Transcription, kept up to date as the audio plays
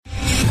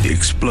the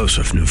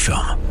explosive new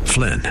film,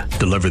 Flynn,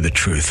 Deliver the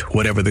Truth,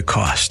 Whatever the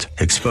Cost,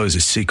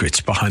 exposes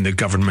secrets behind the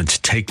government's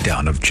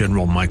takedown of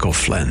General Michael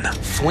Flynn.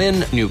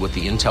 Flynn knew what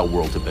the intel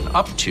world had been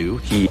up to.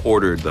 He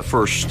ordered the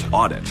first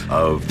audit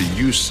of the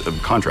use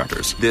of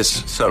contractors.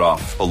 This set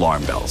off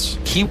alarm bells.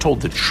 He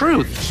told the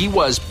truth. He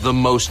was the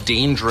most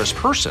dangerous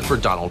person for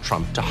Donald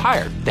Trump to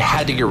hire. They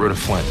had to get rid of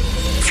Flynn.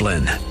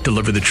 Flynn,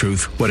 Deliver the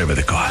Truth, Whatever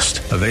the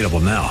Cost. Available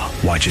now.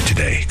 Watch it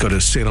today. Go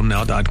to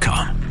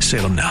salemnow.com.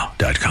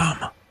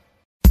 salemnow.com.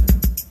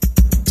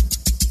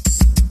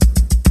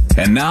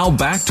 And now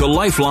back to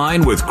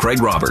Lifeline with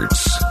Craig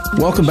Roberts.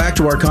 Welcome back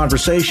to our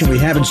conversation. We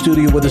have in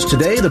studio with us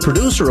today the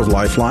producer of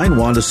Lifeline,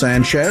 Wanda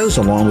Sanchez,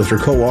 along with her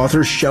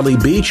co-author, Shelley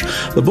Beach.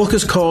 The book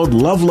is called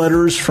Love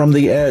Letters from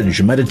the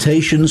Edge,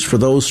 Meditations for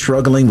Those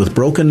Struggling with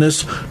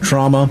Brokenness,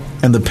 Trauma,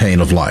 and the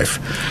Pain of Life.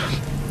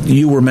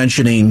 You were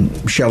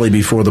mentioning, Shelley,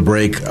 before the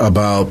break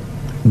about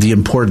the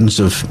importance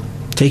of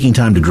taking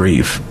time to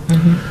grieve.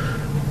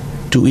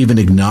 Mm-hmm. To even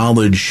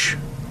acknowledge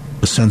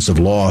a sense of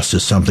loss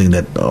is something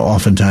that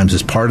oftentimes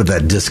is part of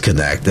that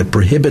disconnect that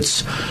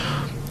prohibits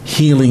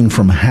healing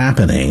from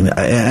happening.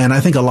 And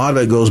I think a lot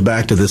of it goes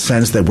back to the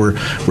sense that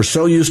we're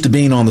so used to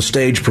being on the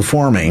stage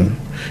performing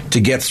to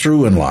get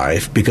through in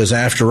life, because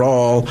after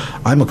all,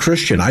 I'm a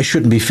Christian. I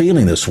shouldn't be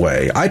feeling this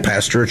way. I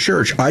pastor a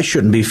church. I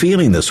shouldn't be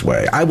feeling this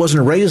way. I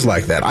wasn't raised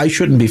like that. I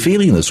shouldn't be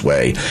feeling this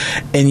way.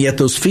 And yet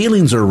those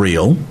feelings are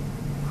real,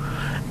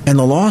 and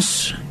the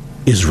loss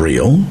is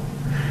real,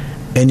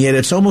 and yet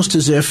it's almost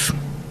as if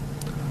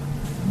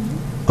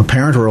a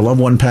parent or a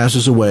loved one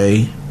passes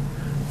away.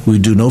 We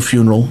do no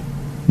funeral,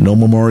 no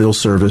memorial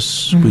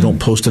service. Mm-hmm. We don't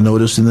post a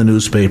notice in the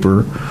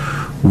newspaper.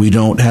 We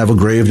don't have a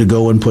grave to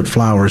go and put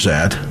flowers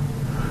at.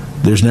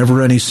 There's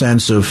never any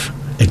sense of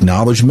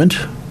acknowledgement.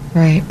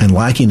 Right. And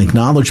lacking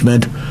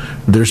acknowledgement,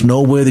 there's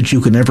no way that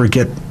you can ever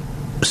get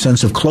a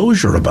sense of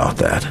closure about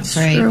that.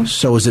 Right. True.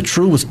 So is it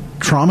true with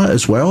trauma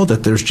as well,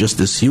 that there's just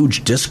this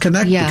huge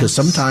disconnect? Yes. Because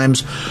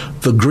sometimes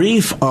the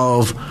grief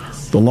of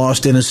the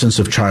lost innocence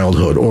of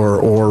childhood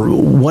or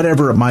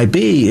whatever it might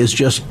be is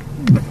just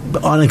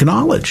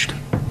unacknowledged.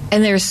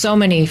 And there's so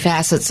many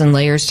facets and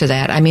layers to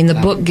that. I mean, the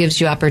book gives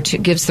you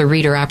gives the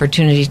reader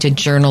opportunity to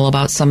journal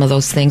about some of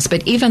those things.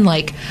 But even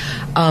like,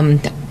 I'll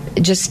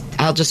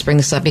just bring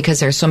this up because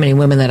there are so many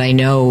women that I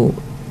know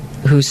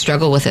who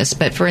struggle with this.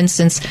 But for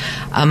instance,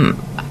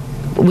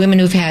 women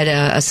who've had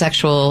a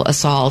sexual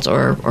assault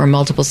or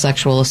multiple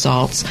sexual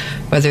assaults,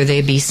 whether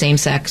they be same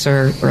sex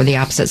or the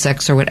opposite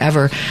sex or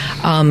whatever,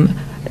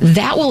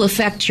 that will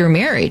affect your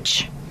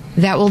marriage.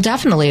 That will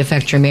definitely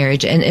affect your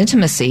marriage and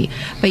intimacy.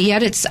 But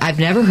yet I've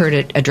never heard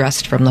it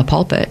addressed from the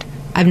pulpit.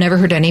 I've never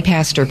heard any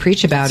pastor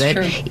preach about That's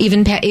it. True.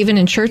 Even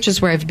in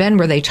churches where I've been,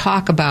 where they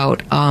talk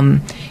about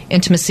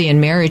intimacy and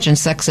marriage and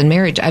sex and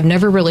marriage, I've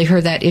never really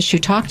heard that issue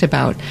talked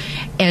about.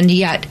 And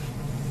yet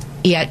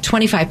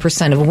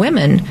 25% of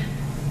women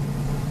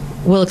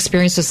will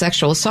experience a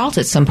sexual assault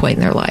at some point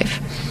in their life.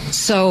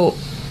 So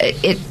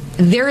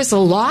there is a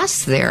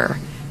loss there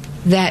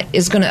that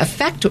is going to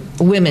affect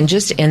women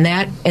just in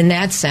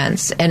that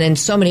sense, and in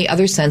so many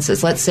other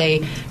senses. Let's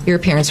say your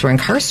parents were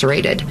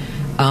incarcerated.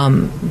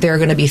 There are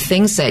going to be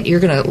things that you're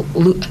going to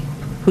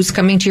who's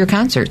coming to your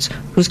concerts,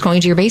 who's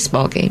going to your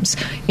baseball games,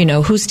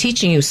 who's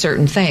teaching you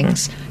certain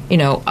things.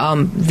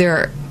 There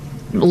are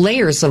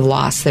layers of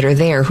loss that are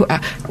there.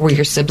 Were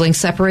your siblings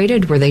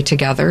separated? Were they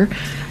together?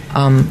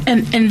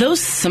 And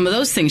some of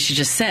those things she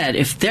just said,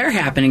 if they're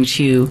happening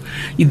to you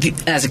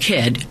as a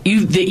kid,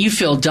 you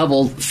feel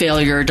double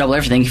failure, double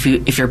everything.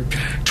 If you're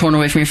torn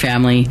away from your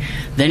family,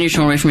 then you're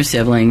torn away from your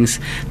siblings,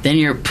 then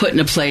you're put in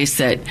a place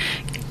that,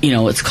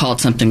 it's called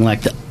something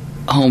like the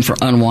Home for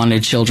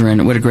Unwanted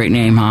Children. What a great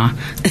name, huh?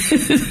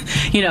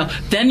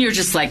 Then you're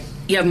just like,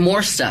 you have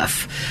more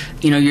stuff.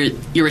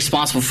 You're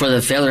responsible for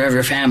the failure of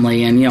your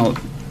family, and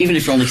even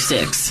if you're only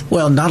 6.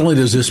 Well, not only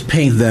does this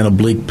paint then a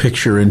bleak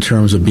picture in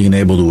terms of being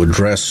able to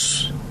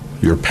address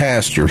your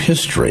past, your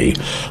history,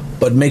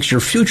 but makes your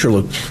future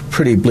look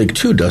pretty bleak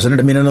too, doesn't it?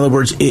 I mean, in other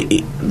words,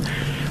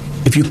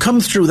 if you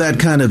come through that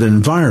kind of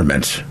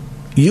environment,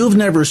 you've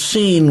never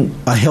seen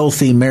a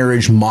healthy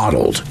marriage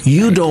modeled.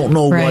 You don't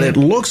know what it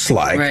looks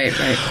like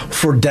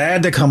for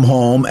dad to come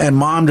home and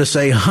mom to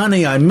say,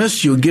 honey, I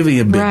miss you, give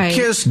you a big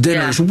kiss,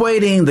 dinner's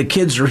waiting, the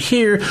kids are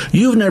here.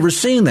 You've never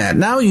seen that.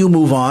 Now you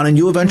move on and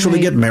you eventually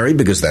get married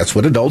because that's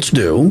what adults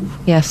do.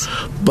 Yes.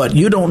 But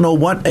you don't know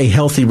what a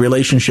healthy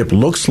relationship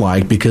looks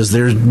like because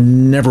there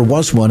never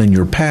was one in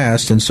your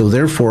past, and so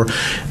therefore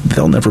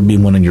there'll never be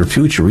one in your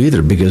future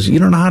either because you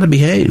don't know how to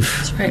behave.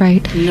 That's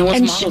right. No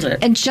one's modeled it.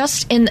 And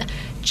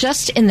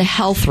just in the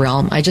health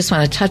realm, I just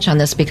want to touch on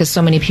this because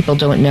so many people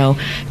don't know.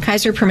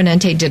 Kaiser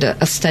Permanente did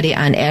a study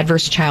on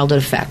adverse childhood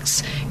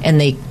effects, and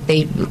they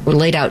they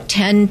laid out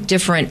 10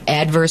 different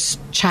adverse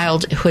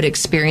childhood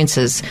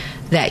experiences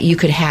that you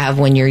could have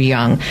when you're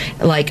young,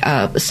 like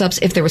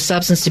if there was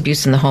substance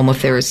abuse in the home,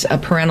 if there was a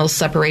parental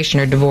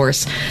separation or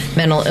divorce,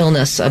 mental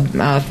illness,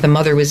 if the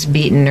mother was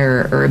beaten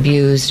or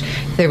abused,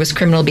 if there was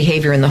criminal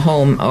behavior in the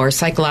home, or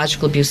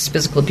psychological abuse,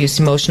 physical abuse,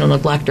 emotional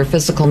neglect, or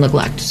physical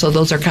neglect. So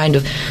those are kind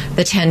of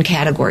the 10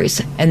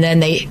 categories. And then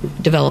they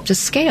developed a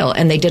scale,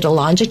 and they did a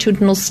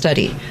longitudinal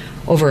study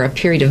over a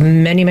period of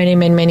many, many,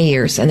 many, many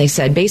years. And they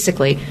said,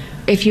 basically,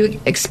 if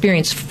you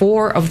experience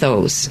 4 of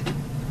those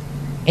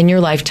in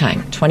your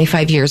lifetime,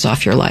 25 years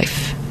off your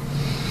life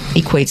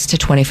equates to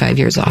 25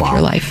 years off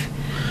your life.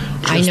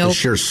 Just the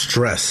sheer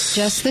stress.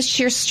 Just the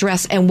sheer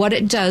stress, and what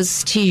it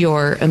does to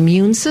your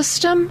immune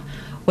system,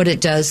 what it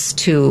does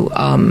to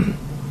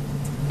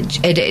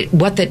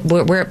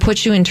where it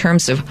puts you in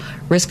terms of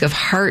risk of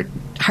heart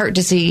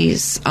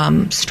disease,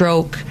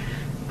 stroke,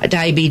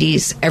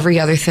 diabetes, every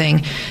other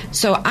thing.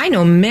 So I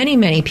know many,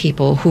 many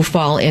people who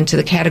fall into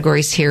the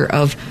categories here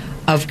of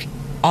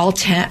all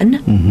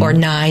 10 or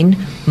 9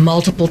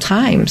 multiple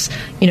times.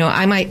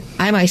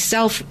 I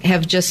myself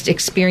have just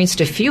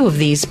experienced a few of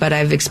these, but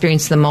I've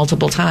experienced them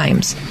multiple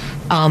times.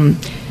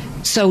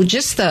 So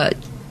just the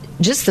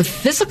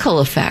physical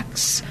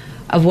effects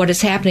of what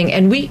is happening.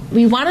 And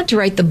we wanted to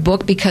write the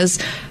book because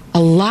a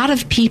lot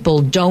of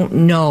people don't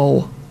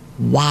know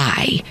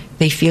why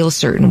they feel a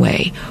certain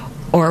way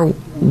or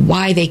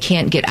why they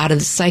can't get out of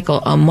the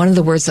cycle. One of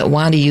the words that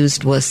Wanda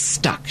used was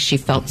stuck. She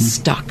felt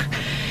stuck.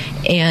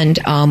 And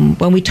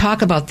when we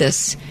talk about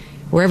this,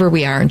 wherever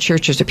we are in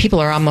churches, or people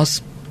are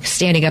almost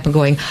standing up and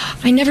going,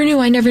 I never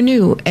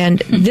knew. And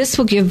this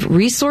will give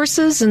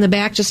resources in the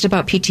back just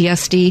about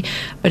PTSD,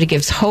 but it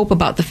gives hope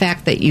about the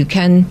fact that you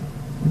can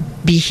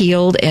be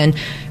healed and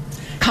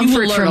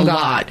comfort from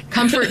God.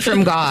 Comfort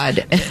from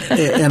God.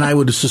 And I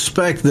would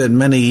suspect that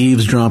many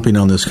eavesdropping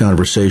on this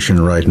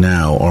conversation right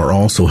now are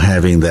also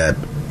having that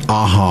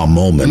aha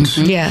moment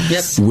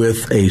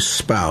with a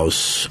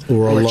spouse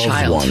or a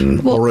loved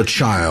one or a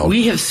child.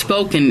 We have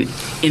spoken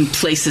in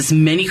places,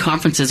 many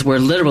conferences, where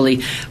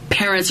literally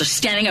parents are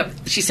standing up.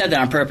 She said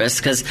that on purpose,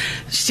 because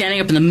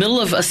standing up in the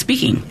middle of us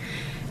speaking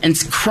and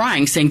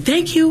crying, saying,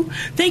 thank you,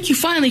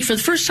 finally, for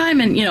the first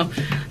time. And,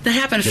 that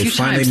happened a few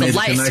times. The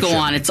lights go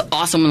on. It's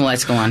awesome when the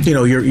lights go on.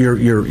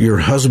 Your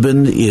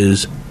husband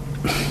is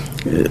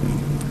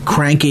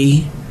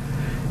cranky,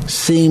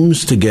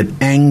 seems to get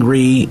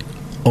angry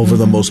over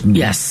the most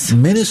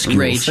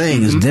minuscule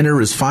things.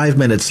 Dinner is 5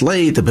 minutes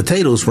late. The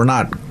potatoes were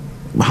not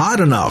hot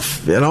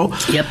enough,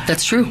 Yep,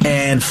 that's true.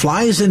 And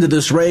flies into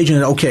this rage,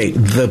 and,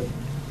 the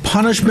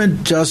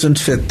punishment doesn't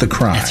fit the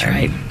crime.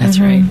 That's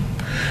right.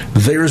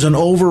 There's an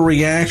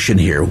overreaction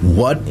here.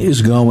 What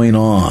is going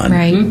on?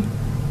 Right.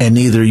 And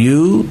neither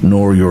you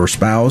nor your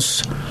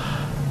spouse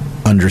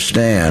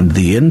understand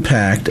the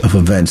impact of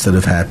events that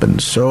have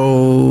happened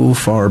so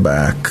far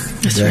back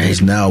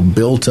has now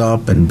built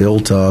up, and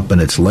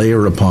it's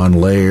layer upon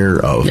layer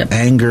of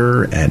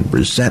anger and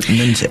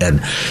resentment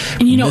and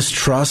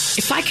mistrust.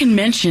 If I can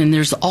mention,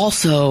 there's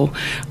also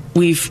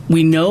we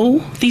know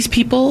these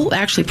people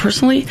actually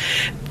personally,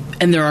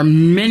 and there are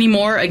many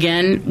more.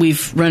 Again,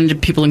 we've run into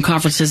people in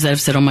conferences that have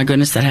said, oh my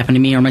goodness, that happened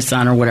to me or my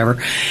son or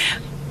whatever.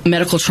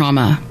 Medical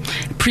trauma,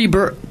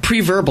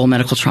 pre-verbal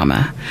medical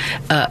trauma.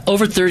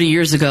 Over 30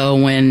 years ago,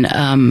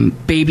 when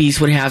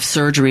babies would have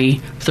surgery,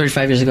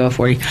 35 years ago,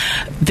 40,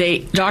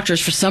 doctors,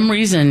 for some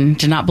reason,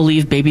 did not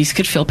believe babies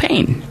could feel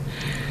pain.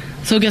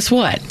 So guess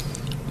what?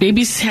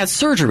 Babies had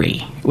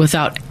surgery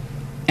without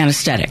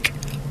anesthetic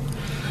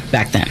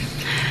back then.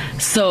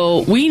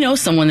 So we know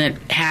someone that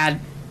had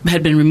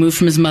been removed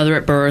from his mother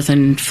at birth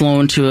and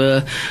flown to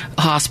a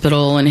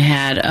hospital and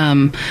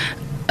had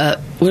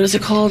what is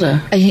it called? An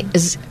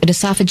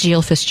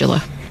esophageal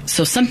fistula.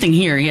 So something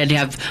here, he had to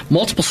have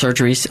multiple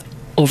surgeries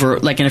over,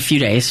 in a few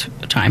days'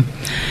 time.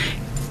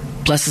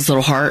 Bless his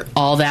little heart,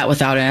 all that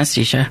without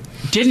anesthesia.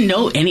 Didn't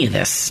know any of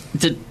this.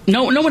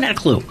 No one had a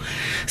clue.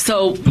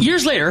 So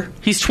years later,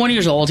 he's 20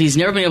 years old. He's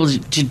never been able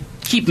to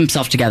keep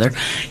himself together.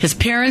 His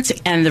parents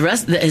and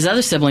his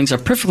other siblings are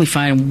perfectly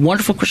fine,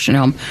 wonderful Christian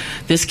home.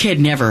 This kid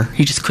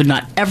he just could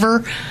not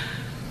ever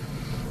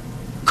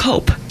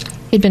cope.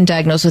 He'd been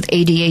diagnosed with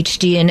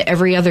ADHD and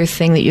every other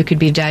thing that you could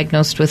be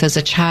diagnosed with as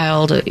a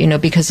child,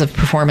 because of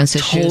performance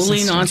issues.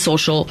 Totally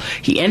non-social.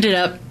 He ended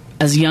up,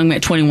 as a young man,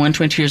 21,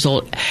 22 years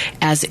old,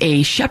 as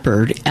a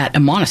shepherd at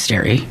a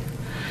monastery,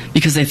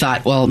 because they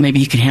thought, well, maybe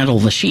he could handle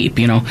the sheep,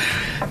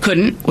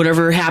 Couldn't.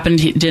 Whatever happened,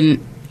 it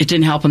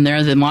didn't help him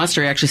there. The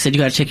monastery actually said,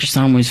 you got to take your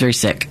son when he's very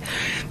sick.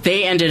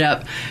 They ended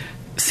up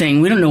saying,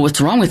 we don't know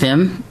what's wrong with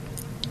him.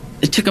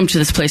 It took him to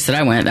this place that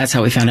I went. That's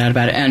how we found out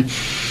about it. And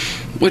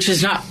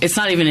it's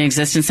not even in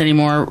existence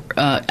anymore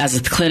as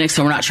a clinic,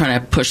 so we're not trying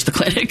to push the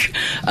clinic.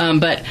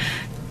 But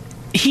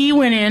he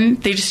went in,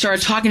 they just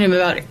started talking to him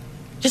about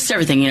just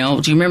everything, do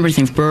you remember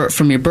anything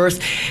from your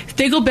birth?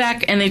 They go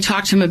back and they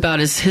talk to him about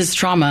his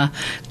trauma,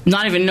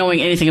 not even knowing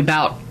anything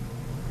about,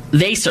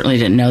 they certainly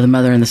didn't know, the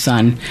mother and the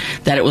son,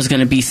 that it was going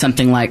to be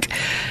something like,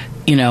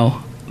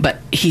 but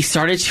he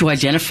started to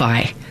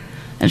identify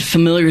and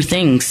familiar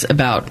things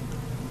about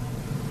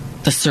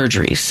the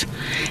surgeries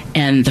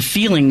and the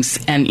feelings.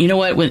 And you know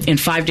what? In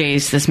 5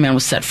 days, this man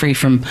was set free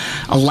from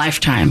a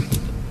lifetime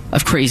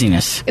of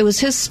craziness. It was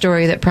his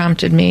story that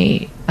prompted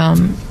me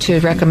to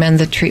recommend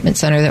the treatment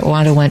center that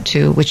Wanda went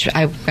to, which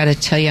I've got to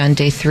tell you, on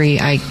day 3,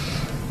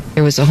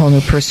 there was a whole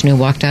new person who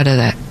walked out of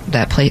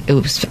that place. It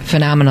was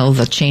phenomenal,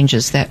 the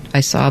changes that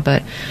I saw.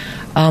 But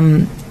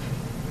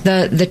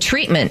the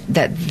treatment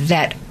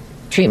that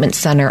treatment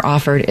center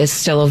offered is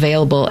still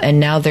available, and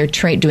now they're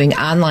doing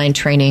online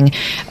training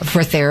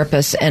for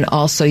therapists, and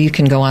also you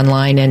can go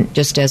online and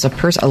just as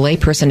a lay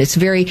person, it's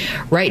very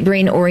right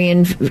brain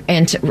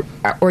oriented,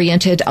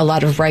 a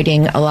lot of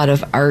writing, a lot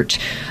of art,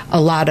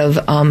 a lot of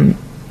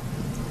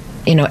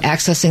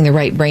accessing the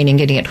right brain and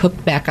getting it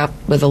hooked back up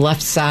with the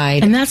left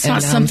side. And that's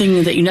not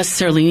something that you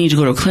necessarily need to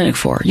go to a clinic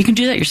for. You can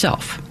do that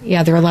yourself.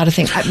 Yeah, there are a lot of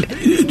things.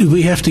 Do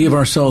we have to give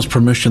ourselves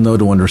permission, though,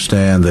 to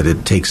understand that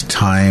it takes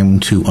time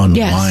to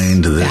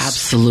unwind this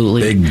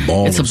absolutely big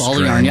ball It's a ball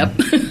of yarn, yep.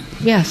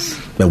 Yes.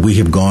 That we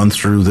have gone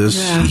through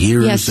this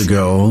years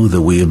ago,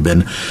 that we have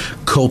been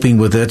coping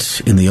with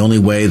it in the only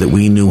way that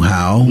we knew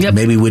how. Yep.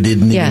 Maybe we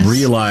didn't even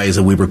realize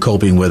that we were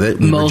coping with it.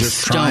 We were Most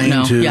just trying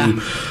don't know.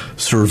 to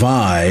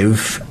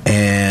survive,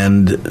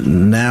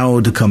 and now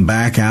to come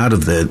back out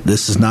of it,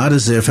 this is not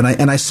as if, and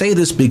I say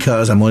this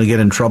because I'm going to get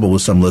in trouble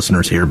with some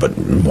listeners here, but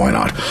why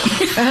not?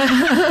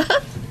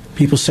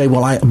 People say,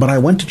 well, I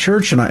went to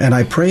church and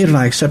I prayed and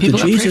I accepted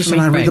Jesus and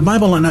I read the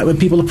Bible, and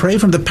people have prayed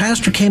for him. The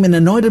pastor came and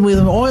anointed me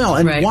with oil,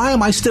 and why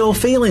am I still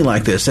feeling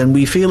like this? And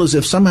we feel as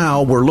if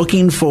somehow we're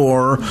looking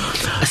for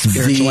a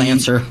spiritual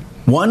answer.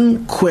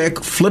 One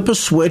quick flip a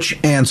switch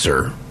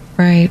answer.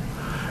 Right.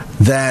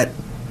 That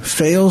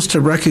fails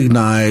to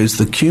recognize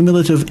the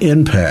cumulative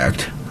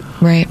impact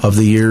of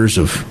the years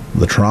of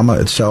the trauma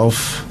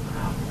itself,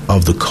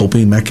 of the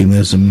coping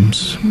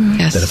mechanisms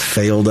that have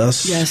failed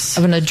us. Yes.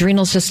 Of an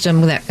adrenal system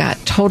that got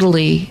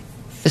totally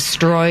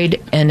destroyed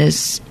and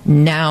is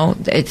now,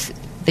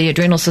 the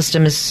adrenal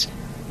system is...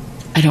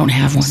 I don't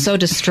have one. So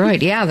destroyed,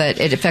 that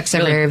it affects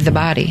every area of the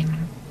body.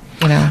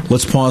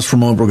 Let's pause for a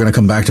moment. We're going to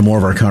come back to more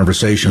of our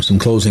conversation. Some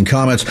closing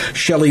comments.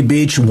 Shelley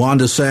Beach,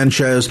 Wanda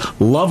Sanchez,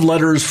 Love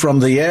Letters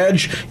from the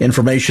Edge.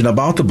 Information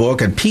about the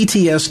book at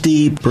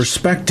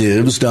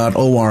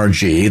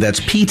ptsdperspectives.org. That's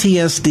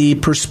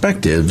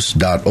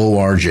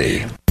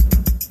ptsdperspectives.org.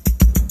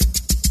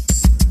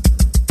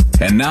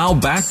 And now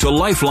back to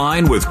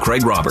Lifeline with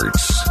Craig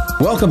Roberts.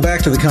 Welcome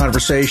back to the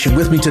conversation.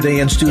 With me today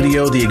in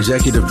studio, the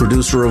executive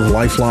producer of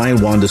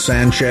Lifeline, Wanda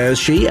Sanchez.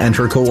 She and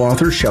her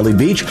co-author, Shelley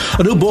Beach.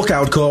 A new book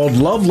out called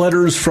Love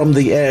Letters from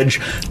the Edge,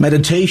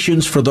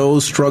 Meditations for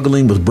Those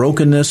Struggling with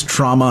Brokenness,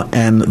 Trauma,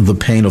 and the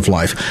Pain of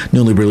Life.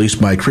 Newly released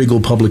by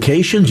Kriegel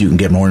Publications. You can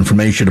get more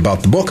information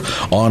about the book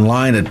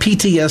online at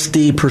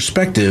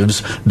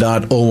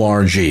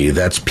ptsdperspectives.org.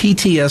 That's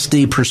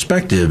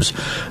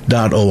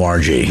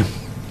ptsdperspectives.org.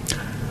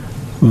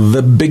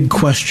 The big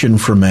question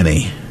for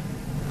many,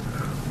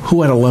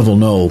 who at a level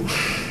know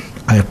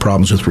I have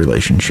problems with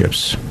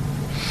relationships.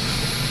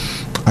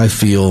 I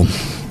feel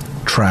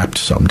trapped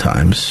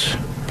sometimes.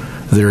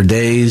 There are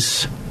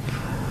days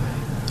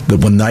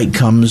that when night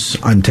comes,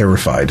 I'm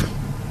terrified.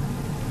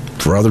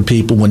 For other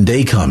people, when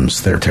day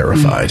comes, they're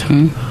terrified.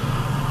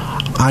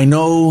 Mm-hmm. I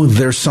know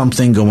there's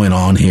something going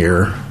on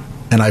here,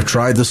 and I've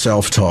tried the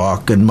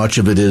self-talk, and much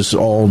of it is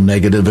all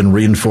negative and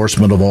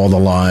reinforcement of all the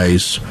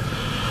lies.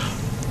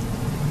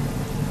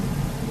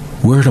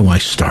 Where do I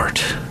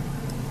start?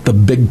 The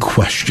big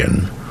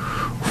question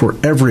for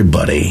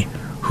everybody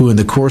who in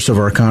the course of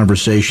our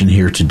conversation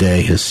here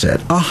today has said,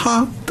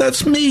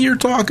 that's me you're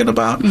talking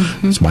about.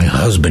 Mm-hmm. It's my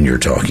husband you're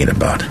talking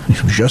about.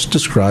 You've just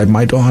described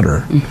my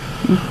daughter.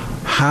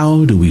 Mm-hmm.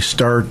 How do we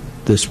start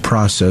this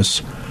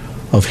process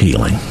of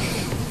healing?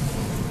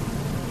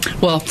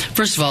 Well,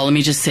 first of all, let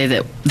me just say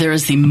that there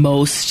is the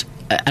most,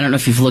 I don't know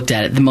if you've looked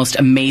at it, the most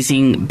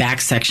amazing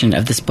back section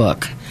of this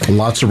book.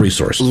 Lots of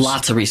resources.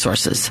 Lots of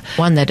resources.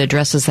 One that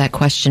addresses that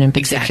question in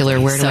particular.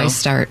 Exactly. Where do I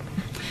start?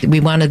 We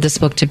wanted this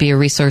book to be a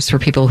resource for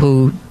people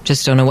who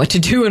just don't know what to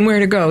do and where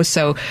to go.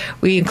 So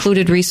we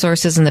included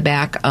resources in the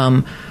back,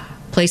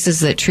 places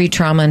that treat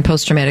trauma and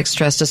post-traumatic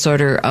stress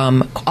disorder,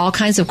 all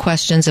kinds of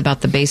questions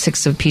about the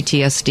basics of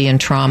PTSD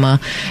and trauma,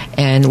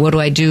 and what do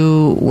I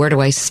do, where do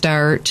I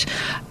start.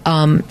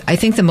 I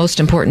think the most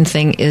important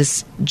thing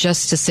is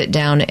just to sit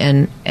down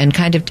and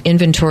kind of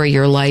inventory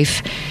your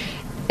life.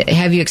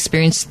 Have you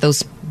experienced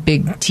those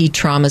big T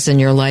traumas in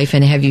your life,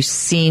 and have you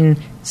seen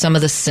some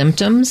of the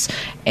symptoms?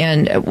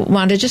 And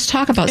Wanda, just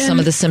talk about some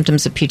of the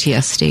symptoms of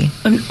PTSD.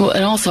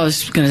 And also I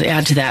was going to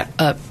add to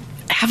that,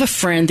 have a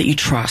friend that you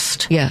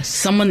trust. Yes.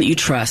 Someone that you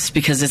trust,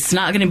 because it's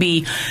not going to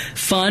be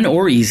fun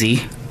or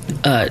easy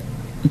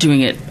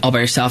doing it all by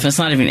yourself. It's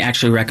not even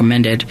actually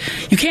recommended.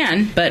 You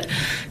can, but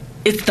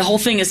the whole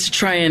thing is to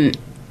try and,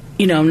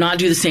 not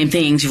do the same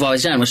things you've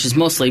always done, which is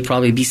mostly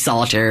probably be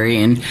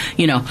solitary and,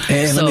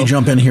 And let me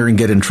jump in here and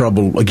get in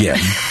trouble again.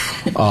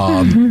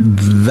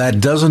 That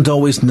doesn't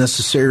always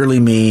necessarily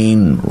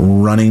mean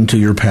running to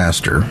your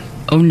pastor.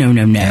 Oh, no.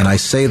 And I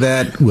say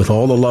that with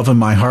all the love in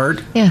my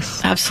heart.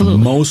 Yes.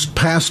 Absolutely. Most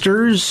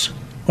pastors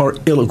are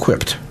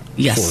ill-equipped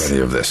Yes. for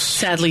any of this.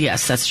 Sadly,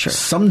 yes, that's true.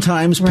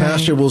 Sometimes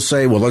pastor will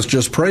say, well, let's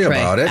just pray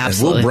about it.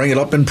 Absolutely. And we'll bring it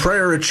up in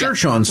prayer at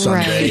church on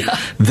Sunday. Right.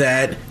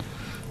 That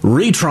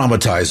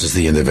re-traumatizes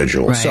the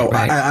individual. Right, so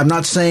right. I'm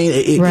not saying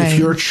if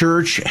your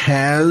church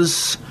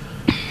has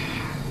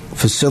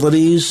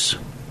facilities,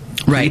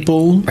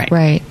 people,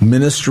 Right.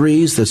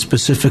 ministries that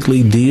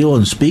specifically deal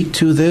and speak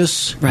to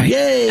this,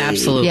 yay!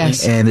 Absolutely.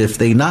 Yes. And if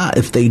they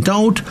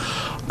don't,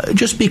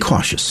 just be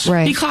cautious.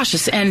 Right. Be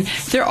cautious, and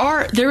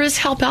there is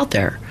help out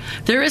there.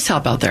 There is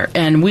help out there,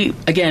 and we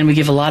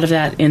give a lot of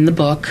that in the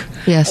book.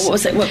 Yes. What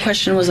was that? What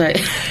question was I?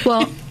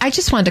 Well, I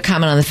just wanted to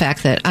comment on the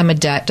fact that I'm a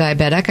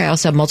diabetic. I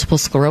also have multiple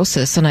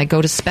sclerosis, and I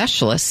go to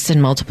specialists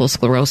in multiple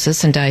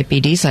sclerosis and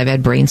diabetes. I've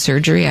had brain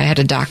surgery. I had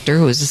a doctor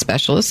who was a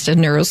specialist, a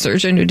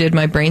neurosurgeon who did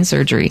my brain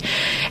surgery,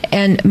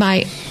 and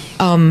my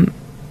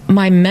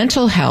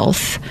mental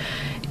health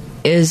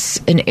is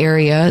an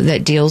area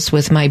that deals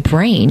with my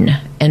brain,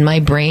 and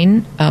my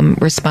brain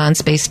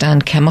responds based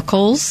on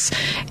chemicals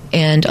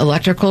and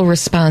electrical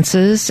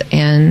responses,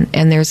 and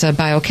there's a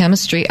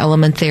biochemistry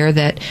element there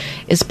that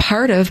is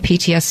part of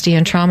PTSD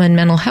and trauma and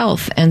mental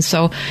health. And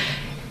so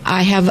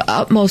I have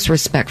utmost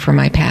respect for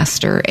my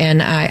pastor,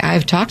 and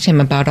I've talked to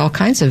him about all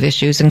kinds of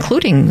issues,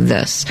 including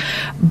this.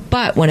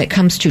 But when it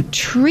comes to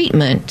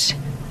treatment,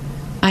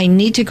 I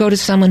need to go to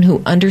someone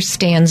who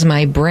understands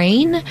my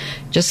brain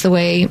just the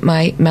way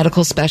my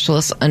medical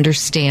specialists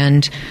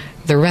understand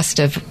the rest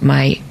of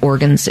my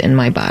organs in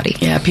my body.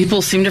 Yeah,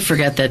 people seem to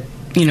forget that,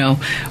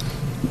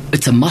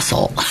 it's a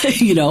muscle,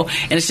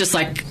 and it's just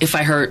like if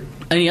I hurt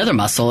any other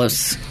muscle,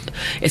 it's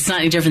not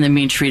any different than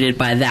being treated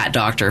by that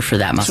doctor for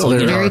that muscle. So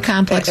there Very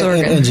complex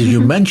organ. And as you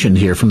mentioned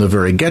here from the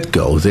very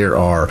get-go, there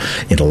are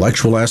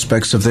intellectual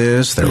aspects of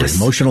this, there are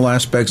emotional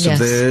aspects of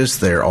this,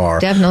 there are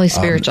definitely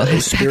spiritual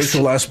aspects.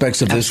 Spiritual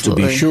aspects of this, to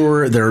Absolutely. be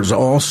sure. There's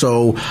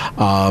also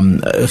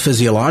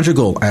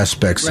physiological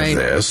aspects of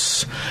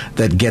this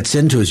that gets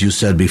into, as you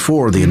said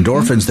before, the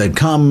endorphins that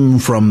come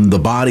from the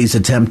body's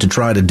attempt to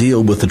try to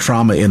deal with the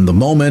trauma in the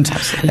moment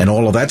and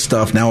all of that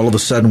stuff. Now all of a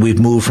sudden we've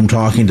moved from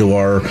talking to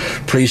our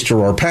priest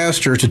or our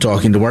pastor to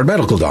talking to our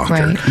medical doctor.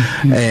 Right.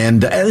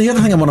 And the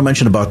other thing I want to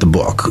mention about the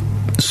book,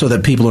 so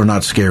that people are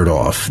not scared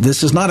off,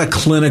 this is not a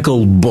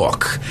clinical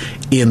book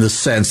in the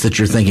sense that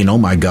you're thinking, oh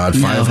my God,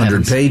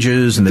 500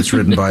 pages, and it's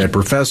written by a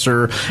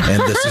professor,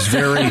 and this is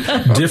very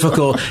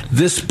difficult.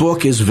 This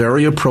book is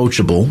very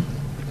approachable,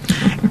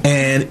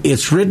 and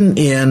it's written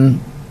in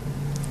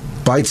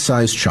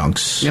bite-sized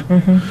chunks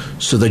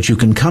so that you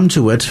can come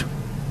to it.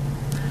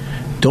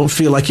 Don't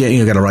feel like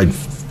you got to write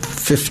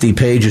 50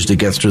 pages to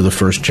get through the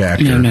first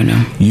chapter.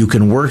 No. You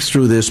can work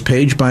through this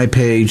page by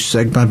page,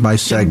 segment by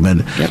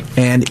segment.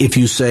 And if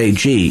you say,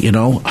 gee,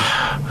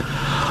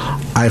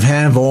 I've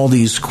had all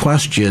these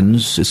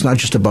questions. It's not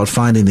just about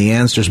finding the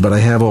answers, but I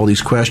have all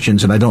these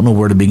questions, and I don't know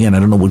where to begin. I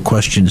don't know what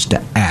questions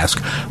to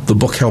ask. The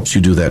book helps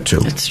you do that, too.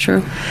 It's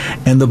true.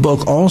 And the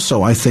book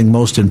also, I think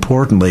most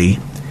importantly,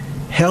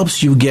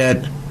 helps you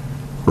get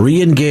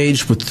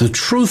re-engaged with the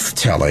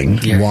truth-telling,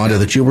 Wanda,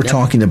 that you were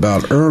talking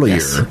about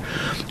earlier,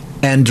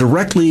 and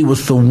directly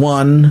with the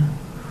one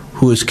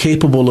who is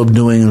capable of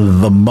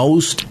doing the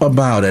most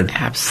about it,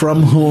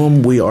 from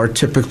whom we are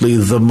typically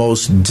the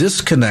most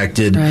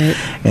disconnected,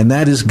 and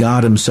that is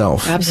God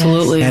himself.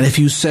 Absolutely. And if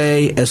you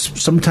say, as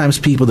sometimes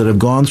people that have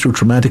gone through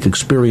traumatic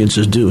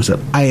experiences do, is that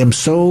I am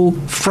so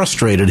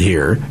frustrated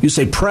here. You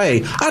say,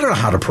 pray. I don't know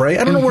how to pray.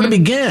 I don't know where to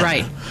begin.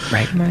 Right.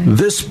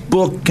 This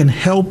book can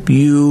help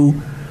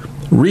you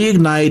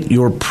reignite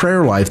your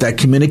prayer life, that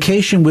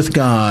communication with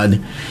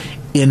God,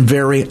 in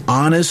very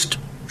honest,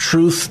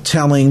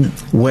 truth-telling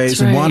ways.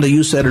 Right. And Wanda,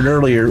 you said it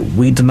earlier,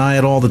 we deny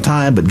it all the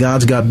time, but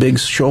God's got big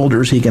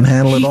shoulders. He can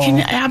handle it all.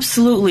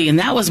 Absolutely. And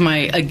that was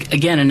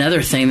again,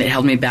 another thing that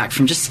held me back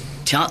from just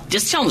telling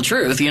the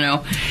truth,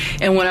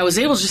 And when I was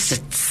able just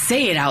to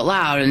say it out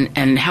loud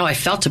and how I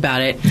felt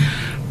about it,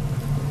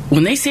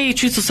 when they say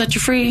truth will set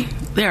you free,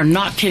 they are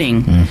not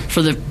kidding.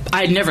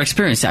 I had never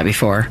experienced that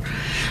before.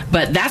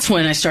 But that's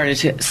when I started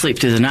to sleep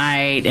through the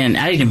night, and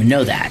I didn't even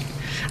know that.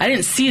 I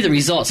didn't see the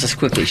results as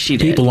quickly as she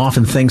did. People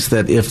often think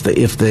that if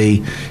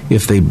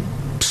they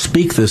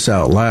speak this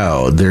out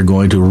loud, they're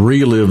going to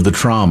relive the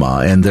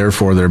trauma, and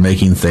therefore they're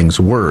making things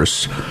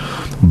worse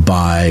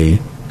by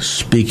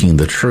speaking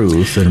the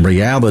truth. In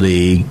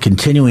reality,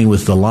 continuing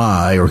with the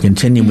lie or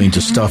continuing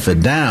to stuff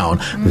it down,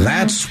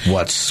 that's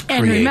what's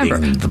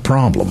creating the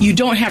problem. You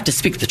don't have to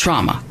speak the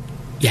trauma.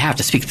 You have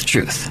to speak the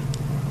truth.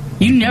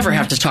 You never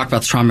have to talk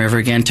about the trauma ever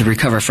again to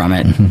recover from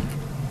it.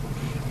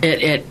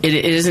 It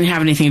doesn't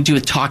have anything to do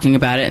with talking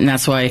about it, and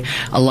that's why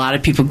a lot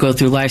of people go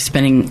through life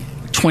spending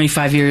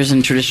 25 years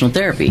in traditional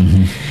therapy.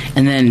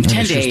 and then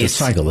 10 it's days. Just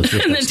a cycle. And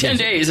then 10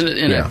 days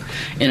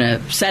in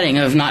a setting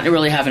of not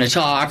really having to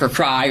talk or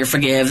cry or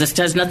forgive. This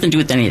has nothing to do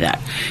with any of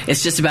that.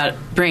 It's just about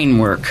brain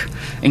work,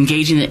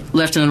 engaging the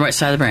left and the right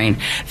side of the brain.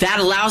 That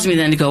allows me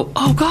then to go,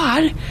 oh,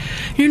 God,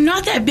 you're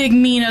not that big,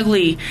 mean,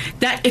 ugly.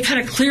 That it kind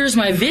of clears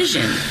my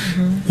vision.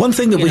 One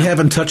thing that we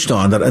haven't touched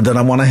on that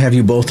I want to have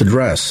you both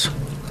address.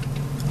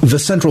 The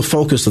central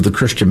focus of the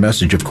Christian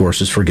message, of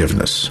course, is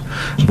forgiveness,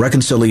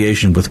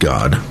 reconciliation with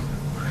God.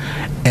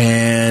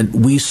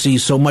 And we see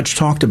so much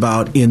talked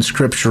about in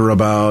Scripture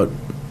about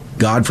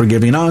God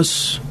forgiving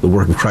us, the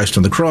work of Christ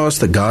on the cross,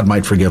 that God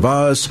might forgive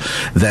us,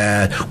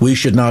 that we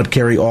should not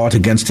carry aught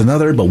against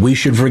another, but we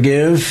should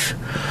forgive.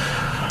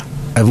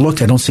 I've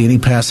looked, I don't see any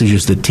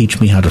passages that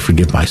teach me how to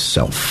forgive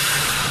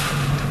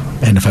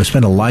myself. And if I've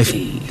spent a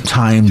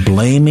lifetime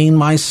blaming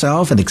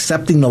myself and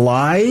accepting the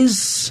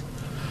lies,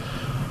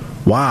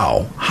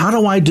 wow, how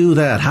do I do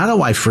that? How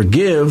do I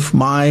forgive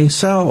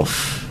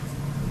myself?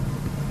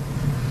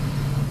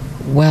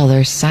 Well,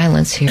 there's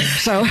silence here,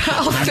 so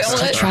I'll fill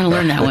it. I'm trying to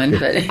learn that one,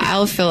 but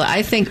I'll fill it.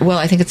 I think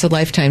it's a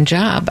lifetime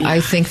job. Yeah. I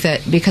think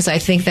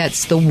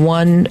that's the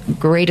one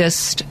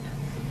greatest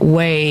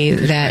way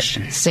that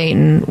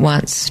Satan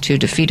wants to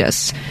defeat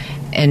us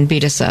and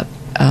beat us up.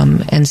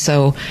 And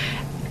so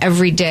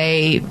every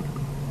day,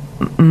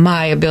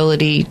 my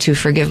ability to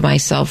forgive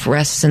myself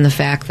rests in the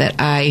fact that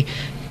I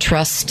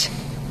trust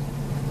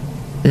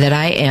that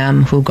I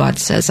am who God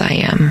says I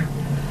am.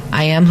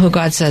 I am who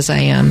God says I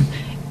am,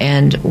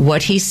 and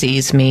what He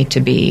sees me to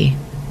be,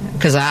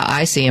 because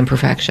I see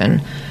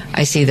imperfection.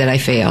 I see that I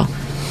fail,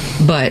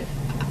 but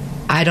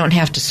I don't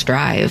have to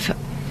strive.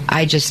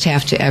 I just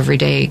have to every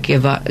day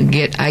get up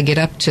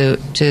to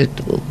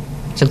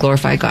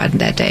glorify God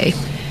that day,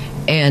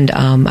 and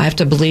I have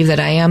to believe that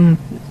I am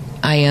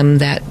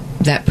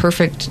that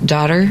perfect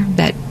daughter,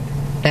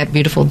 that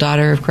beautiful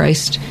daughter of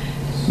Christ,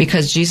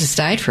 because Jesus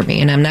died for me,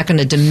 and I'm not going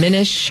to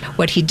diminish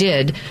what He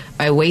did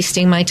by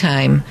wasting my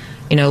time,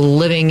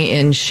 living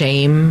in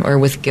shame or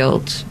with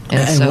guilt.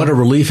 And what a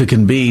relief it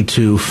can be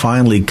to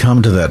finally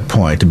come to that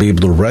point, to be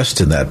able to rest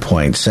in that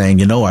point,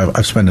 saying,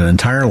 I've spent an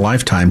entire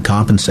lifetime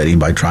compensating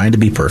by trying to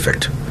be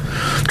perfect,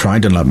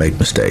 trying to not make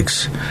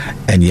mistakes,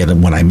 and yet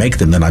when I make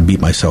them, then I beat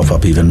myself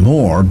up even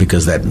more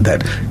because that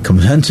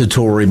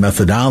compensatory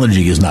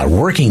methodology is not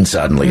working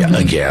suddenly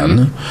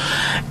again.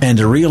 And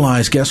to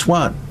realize, guess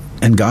what?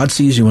 And God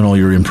sees you in all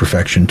your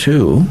imperfection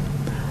too,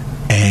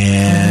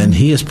 and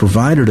He has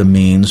provided a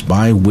means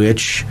by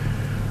which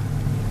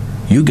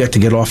you get to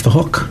get off the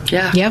hook.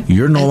 Yeah. Yep.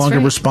 You're no longer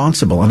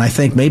responsible. And I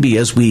think maybe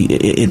as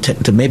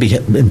to maybe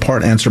in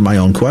part answer my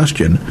own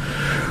question,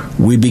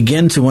 we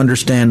begin to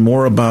understand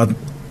more about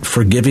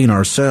forgiving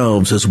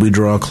ourselves as we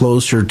draw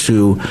closer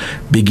to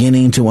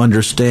beginning to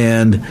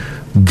understand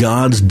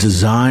God's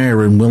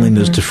desire and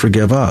willingness to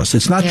forgive us.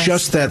 It's not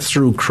just that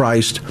through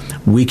Christ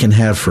we can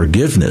have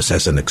forgiveness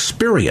as an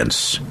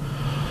experience,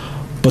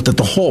 but that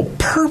the whole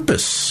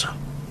purpose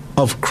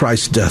of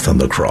Christ's death on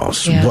the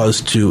cross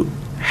was to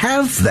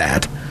have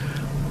that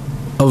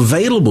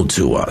available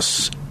to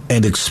us,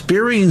 and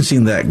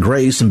experiencing that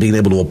grace and being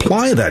able to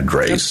apply that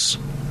grace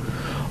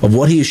of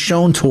what He has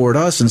shown toward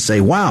us and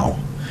say, wow,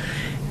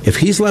 if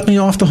He's let me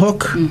off the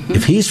hook,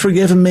 if He's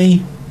forgiven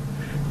me,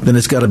 then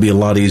it's got to be a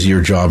lot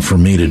easier job for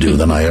me to do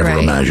than I ever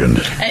imagined.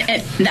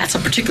 And that's a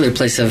particular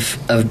place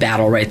of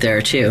battle right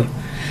there, too.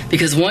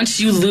 Because once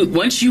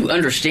you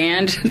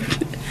understand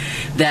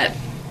that,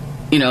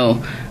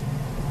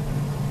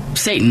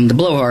 Satan, the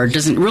blowhard,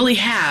 doesn't really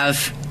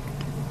have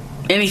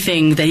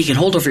anything that he can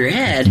hold over your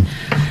head,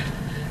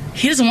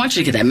 he doesn't want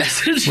you to get that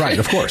message. Right,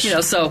 of course.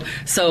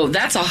 So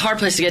that's a hard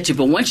place to get to.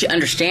 But once you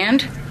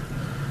understand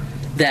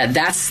that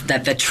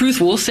the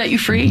truth will set you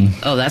free,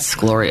 that's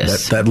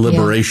glorious. That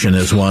liberation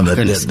is one that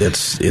it's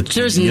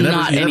there's you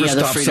not never any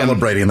other stop freedom.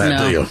 Celebrating that,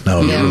 do you?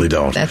 No, you really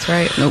don't. That's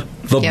right. Nope.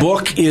 The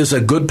book is a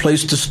good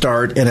place to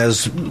start, and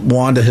as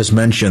Wanda has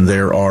mentioned,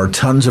 there are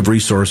tons of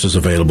resources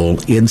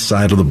available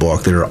inside of the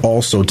book. There are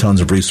also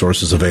tons of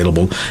resources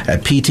available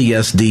at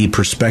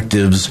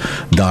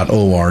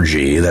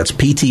ptsdperspectives.org. That's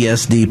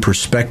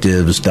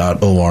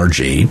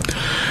ptsdperspectives.org.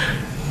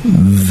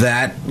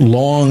 That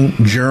long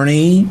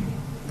journey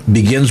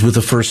begins with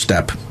the first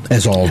step,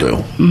 as all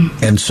do.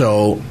 And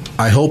so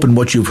I hope in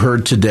what you've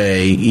heard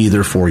today,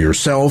 either for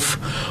yourself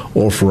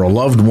or for a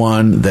loved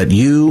one, that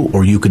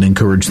you can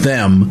encourage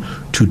them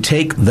to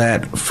take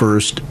that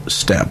first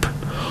step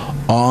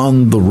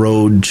on the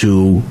road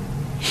to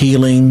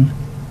healing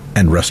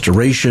and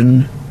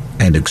restoration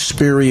and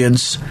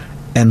experience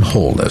and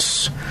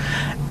wholeness.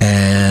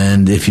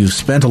 And if you've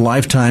spent a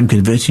lifetime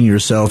convincing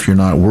yourself you're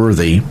not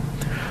worthy,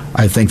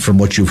 I think from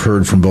what you've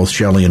heard from both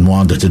Shelley and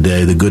Wanda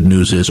today, the good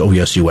news is, oh,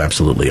 yes, you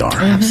absolutely are.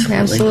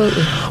 Absolutely.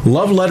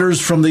 Love Letters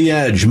from the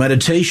Edge,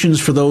 meditations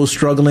for those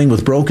struggling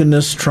with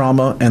brokenness,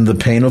 trauma, and the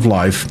pain of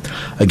life.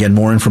 Again,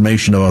 more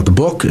information about the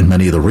book and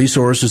many of the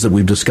resources that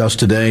we've discussed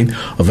today,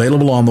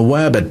 available on the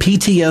web at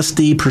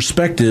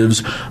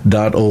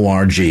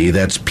ptsdperspectives.org.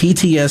 That's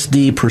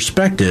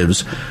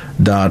ptsdperspectives.org.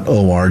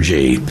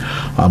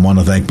 I want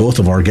to thank both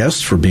of our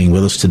guests for being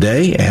with us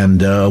today,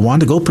 and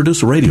want to go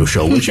produce a radio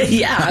show, would you?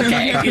 Yeah,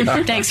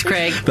 okay. Thanks,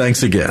 Craig.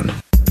 Thanks again.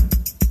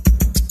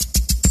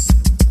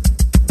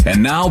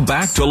 And now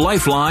back to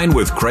Lifeline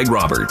with Craig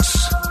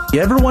Roberts.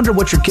 You ever wonder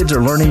what your kids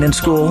are learning in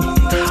school?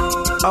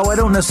 Oh, I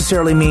don't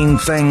necessarily mean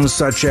things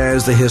such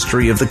as the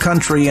history of the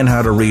country and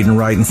how to read and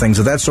write and things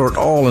of that sort,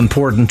 all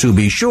important to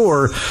be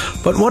sure,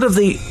 but what of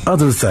the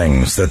other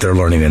things that they're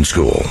learning in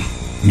school?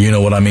 You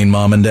know what I mean,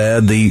 Mom and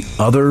Dad, the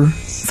other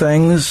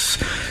things?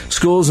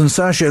 School's in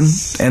session,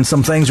 and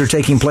some things are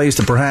taking place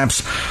that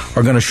perhaps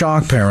are going to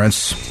shock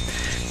parents.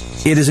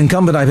 It is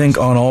incumbent, I think,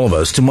 on all of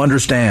us to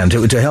understand,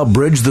 to help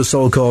bridge the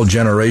so-called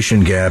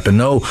generation gap and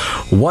know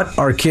what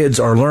our kids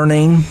are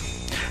learning,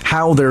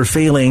 how they're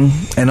feeling,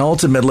 and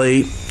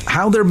ultimately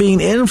how they're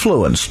being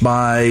influenced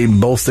by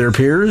both their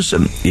peers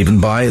and even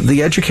by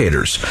the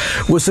educators.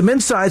 With some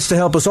insights to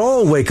help us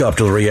all wake up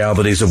to the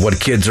realities of what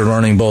kids are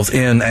learning both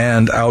in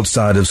and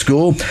outside of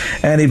school,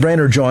 Andy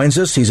Brainerd joins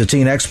us. He's a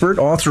teen expert,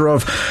 author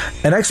of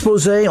an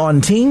expose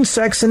on teen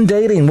sex and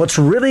dating, what's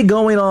really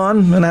going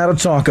on and how to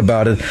talk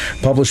about it,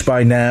 published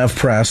by Nav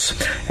Press.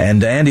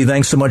 And Andy,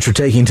 thanks so much for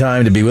taking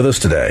time to be with us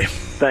today.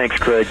 Thanks,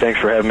 Craig. Thanks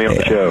for having me on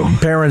the show.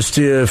 Parents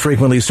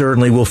frequently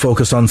certainly will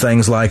focus on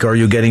things like, are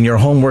you getting your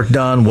homework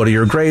done? What do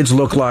your grades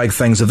look like?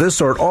 Things of this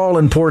sort, all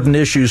important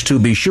issues to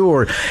be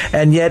sure.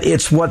 And yet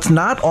it's what's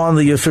not on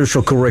the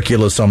official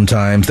curricula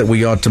sometimes that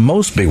we ought to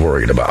most be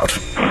worried about.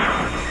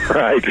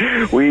 Right.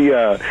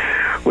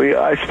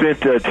 I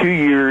spent 2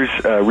 years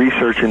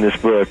researching this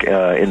book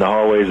in the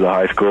hallways of the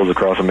high schools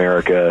across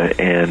America,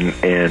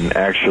 and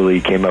actually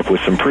came up with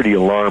some pretty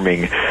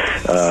alarming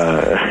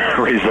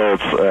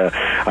results.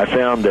 I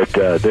found that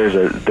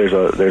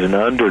there's an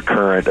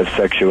undercurrent of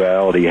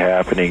sexuality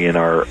happening in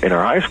our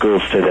high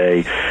schools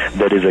today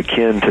that is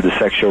akin to the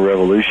sexual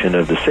revolution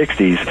of the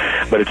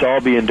 '60s, but it's all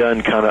being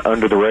done kind of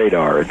under the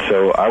radar. And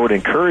so I would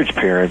encourage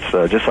parents,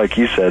 just like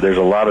you said, there's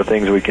a lot of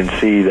things we can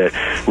see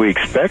that we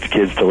expect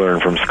kids to learn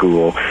from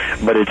school,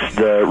 but it's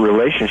the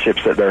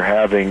relationships that they're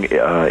having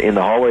in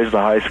the hallways of the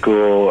high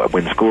school,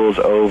 when school's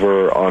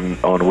over,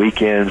 on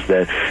weekends,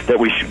 that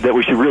we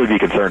should really be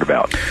concerned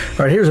about.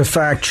 All right, here's a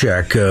fact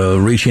check,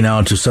 reaching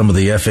out to some of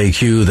the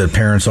FAQ that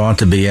parents ought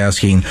to be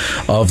asking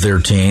of their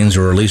teens,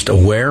 or at least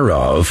aware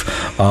of.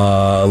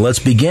 Let's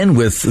begin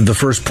with the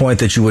first point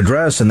that you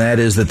address, and that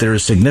is that there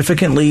is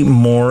significantly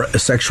more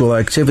sexual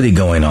activity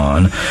going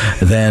on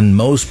than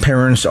most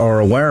parents are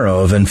aware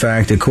of. In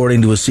fact,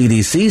 according to a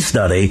CDC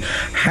study,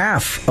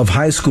 half of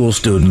high school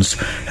students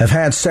have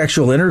had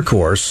sexual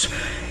intercourse,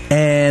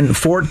 and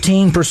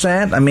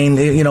 14%, I mean,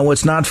 you know,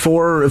 it's not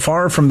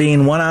far from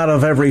being 1 out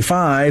of every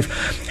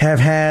 5, have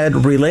had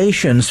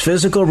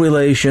physical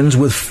relations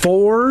with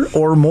 4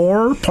 or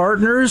more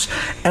partners,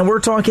 and we're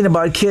talking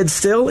about kids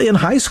still in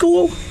high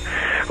school?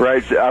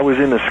 Right. I was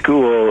in a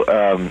school,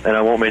 and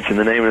I won't mention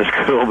the name of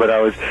the school, but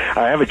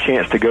I have a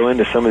chance to go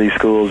into some of these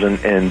schools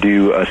and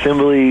do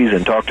assemblies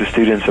and talk to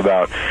students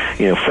about,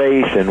 you know,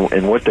 faith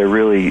and what they're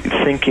really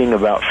thinking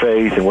about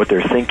faith and what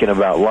they're thinking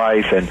about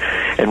life, and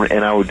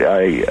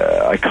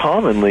I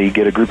commonly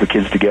get a group of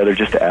kids together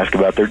just to ask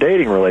about their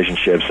dating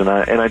relationships, and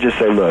I just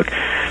say, look,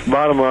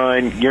 bottom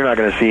line, you're not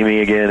going to see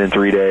me again in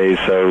 3 days,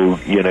 so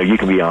you know you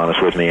can be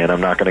honest with me, and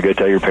I'm not going to go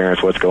tell your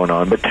parents what's going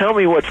on, but tell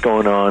me what's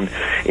going on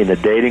in the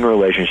dating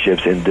relationships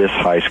in this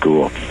high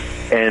school.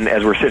 And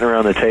as we're sitting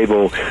around the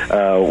table,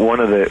 one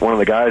of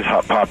the guys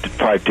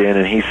piped in,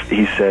 and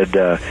he said,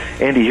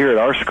 Andy, here at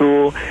our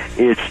school,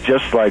 it's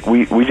just like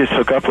we just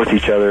hook up with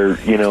each other,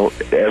 you know,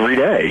 every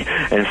day.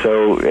 And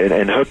so,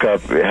 and hook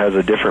up has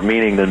a different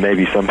meaning than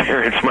maybe some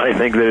parents might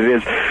think that it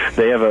is.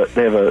 They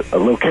have a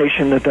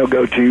location that they'll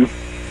go to,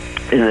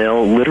 and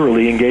they'll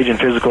literally engage in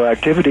physical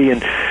activity,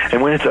 and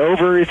when it's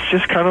over, it's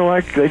just kind of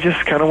like they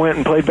just kind of went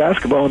and played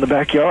basketball in the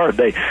backyard.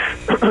 They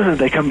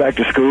come back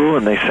to school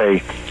and they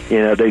say, you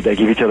know, they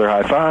give each other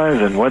high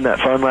fives, and wasn't that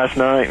fun last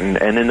night? And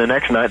then the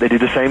next night they do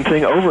the same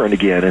thing over and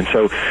again. And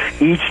so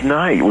each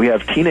night we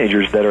have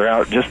teenagers that are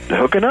out just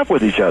hooking up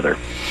with each other.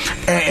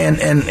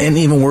 And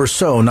even worse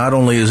so, not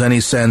only is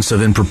any sense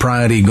of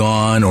impropriety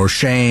gone, or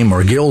shame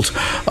or guilt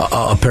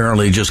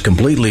apparently just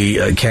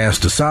completely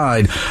cast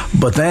aside,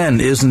 but then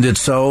isn't it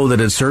so that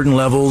at certain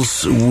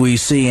levels we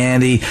see,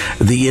 Andy,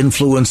 the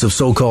influence of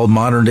so-called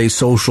modern-day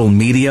social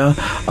media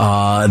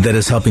that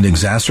is helping to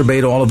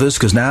exacerbate all of this?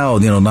 Because now,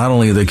 you know, not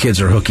only the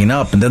kids are hooking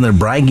up, and then they're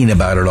bragging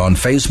about it on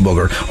Facebook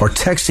or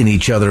texting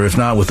each other, if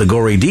not with the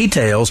gory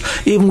details,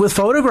 even with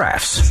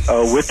photographs.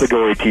 Oh, with the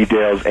gory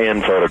details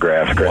and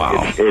photographs, Greg.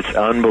 Wow. It's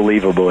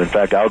unbelievable. In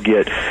fact, I'll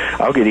get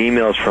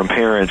emails from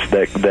parents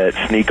that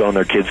sneak on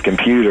their kid's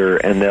computer,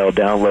 and they'll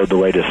download the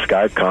latest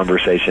Skype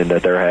conversation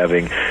that they're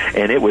having,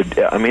 and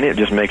it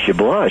just makes you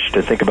blush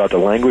to think about the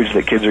language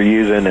that kids are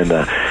using and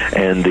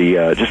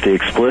the just the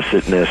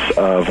explicitness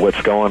of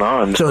what's going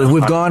on. So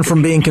we've gone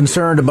from being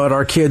concerned about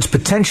our kids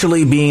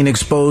potentially being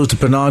exposed to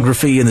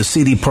pornography in the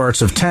seedy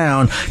parts of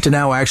town to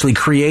now actually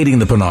creating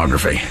the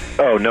pornography.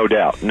 Oh, no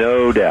doubt.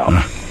 No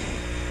doubt.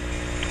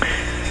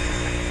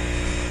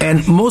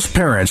 And most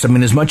parents, I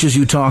mean, as much as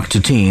you talk to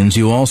teens,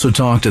 you also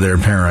talk to their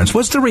parents.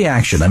 What's the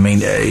reaction? I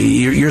mean,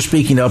 you're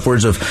speaking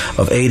upwards of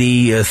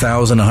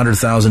 80,000,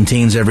 100,000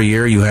 teens every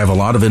year. You have a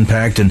lot of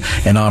impact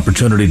and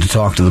opportunity to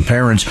talk to the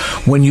parents.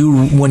 When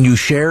you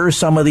share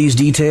some of these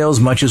details,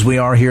 much as we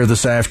are here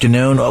this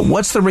afternoon,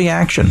 what's the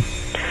reaction?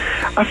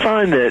 I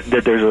find that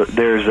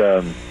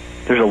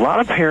there's a lot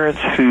of parents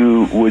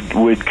who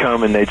would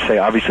come and they'd say,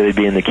 obviously they'd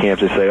be in the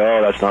camps and say,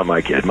 oh, that's not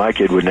my kid. My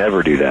kid would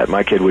never do that.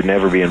 My kid would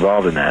never be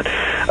involved in that.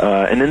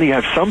 And then you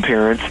have some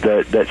parents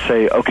that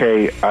say,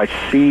 okay,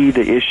 I see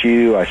the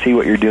issue. I see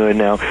what you're doing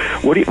now.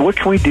 What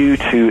can we do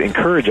to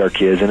encourage our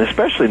kids? And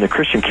especially in the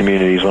Christian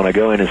communities, when I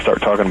go in and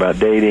start talking about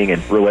dating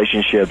and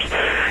relationships,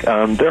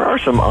 there are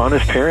some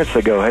honest parents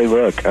that go, hey,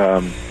 look,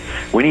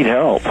 we need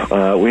help.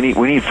 We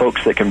need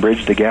folks that can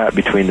bridge the gap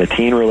between the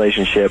teen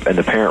relationship and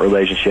the parent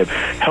relationship.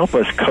 Help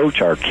us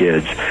coach our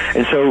kids.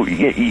 And so,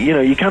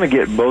 you kind of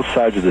get both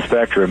sides of the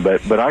spectrum,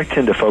 but I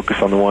tend to focus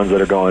on the ones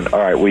that are going, all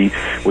right, we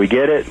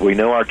get it. We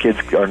know our kids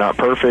are not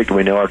perfect.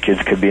 We know our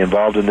kids could be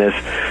involved in this.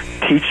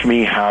 Teach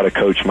me how to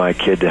coach my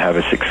kid to have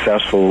a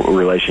successful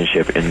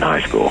relationship in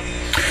high school.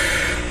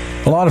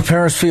 A lot of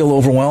parents feel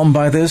overwhelmed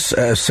by this,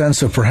 a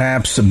sense of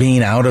perhaps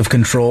being out of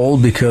control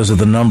because of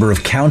the number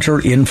of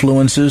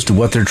counter-influences to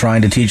what they're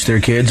trying to teach their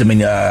kids. I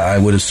mean, I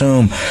would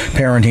assume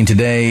parenting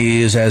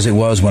today is as it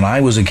was when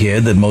I was a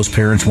kid, that most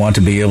parents want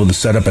to be able to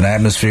set up an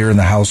atmosphere in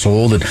the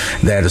household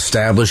that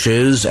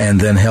establishes and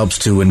then helps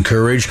to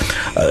encourage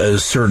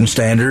certain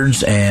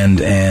standards and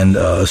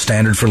a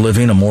standard for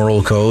living, a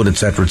moral code, et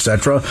cetera, et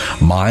cetera.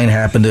 Mine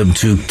happened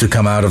to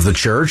come out of the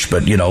church,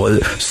 but,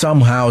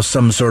 somehow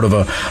some sort of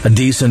a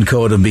decent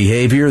code of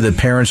behavior that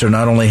parents are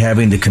not only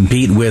having to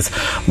compete with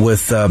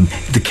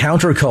the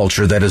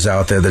counterculture that is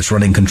out there that's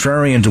running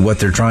contrarian to what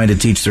they're trying to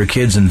teach their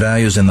kids and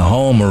values in the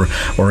home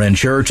or in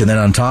church. And then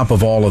on top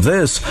of all of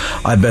this,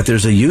 I bet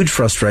there's a huge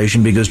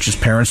frustration because just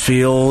parents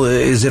feel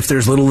as if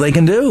there's little they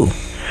can do.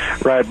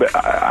 Right, but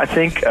I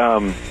think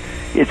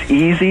it's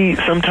easy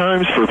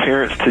sometimes for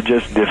parents to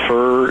just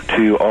defer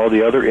to all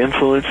the other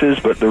influences,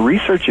 but the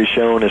research is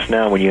showing us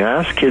now when you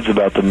ask kids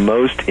about the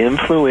most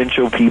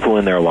influential people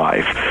in their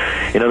life,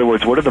 in other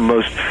words, what are the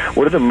most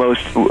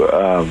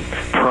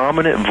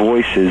prominent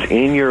voices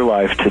in your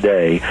life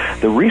today,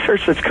 the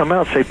research that's come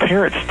out say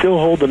parents still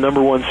hold the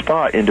number one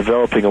spot in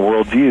developing a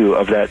worldview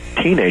of that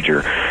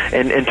teenager.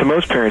 And to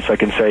most parents, I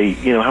can say,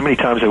 how many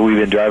times have we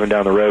been driving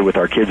down the road with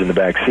our kids in the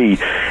back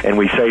seat and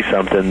we say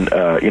something,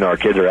 our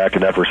kids are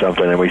acting up or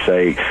something, and we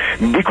say,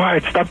 be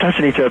quiet, stop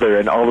touching each other,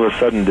 and all of a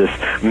sudden this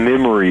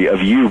memory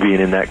of you being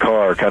in that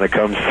car kind of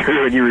comes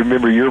through, and you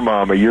remember your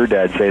mom or your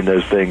dad saying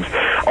those things,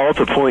 all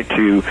to point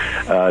to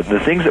the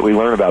things that we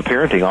learn about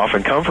parenting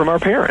often come from our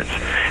parents.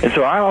 And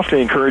so I often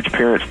encourage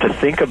parents to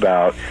think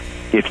about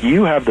if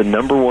you have the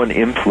number one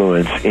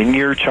influence in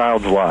your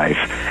child's life,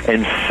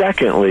 and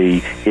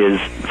secondly is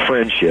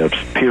friendships,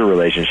 peer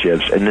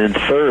relationships, and then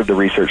third, the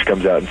research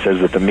comes out and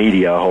says that the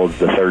media holds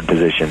the third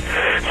position.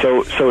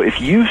 So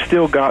if you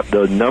still got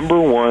the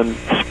number one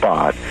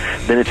spot,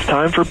 then it's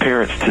time for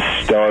parents to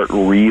start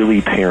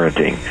really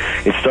parenting.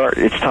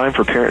 It's time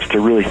for parents to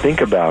really think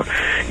about,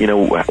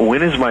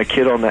 when is my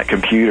kid on that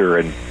computer,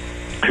 and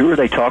who are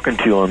they talking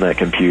to on that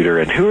computer,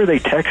 and who are they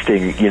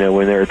texting,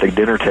 when they're at the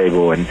dinner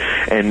table, and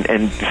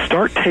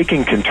start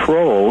taking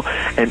control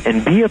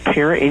and be a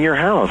parent in your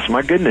house.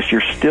 My goodness,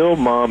 you're still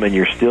mom and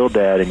you're still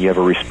dad, and you have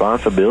a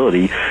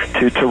responsibility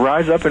to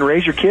rise up and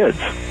raise your kids.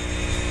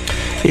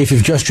 If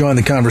you've just joined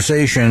the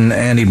conversation,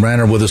 Andy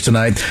Branner with us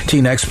tonight,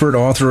 teen expert,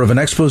 author of an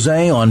expose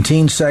on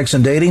teen sex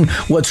and dating,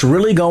 what's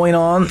really going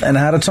on and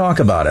how to talk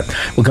about it.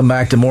 We'll come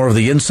back to more of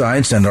the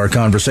insights and our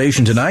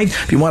conversation tonight.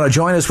 If you want to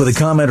join us with a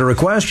comment or a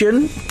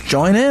question,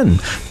 join in.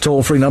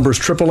 Toll-free number is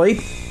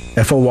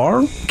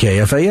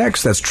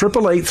 888-FOR-KFAX. That's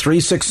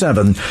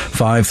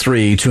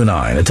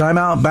 888-367-5329. A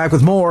timeout, back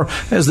with more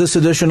as this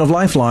edition of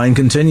Lifeline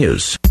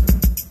continues.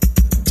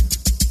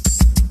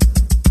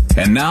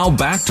 And now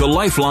back to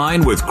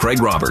Lifeline with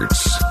Craig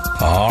Roberts.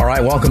 All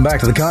right, welcome back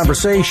to the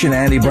conversation.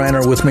 Andy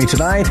Branner with me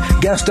tonight,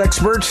 guest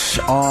expert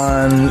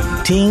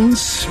on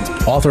teens,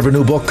 author of a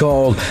new book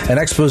called An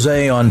Expose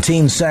on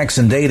Teen Sex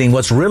and Dating,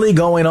 What's Really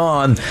Going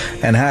On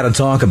and How to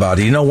Talk About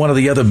It. One of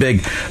the other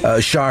big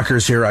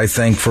shockers here, I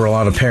think, for a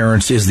lot of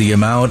parents is the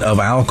amount of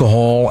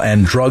alcohol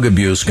and drug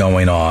abuse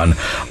going on.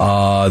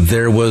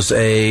 There was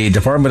a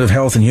Department of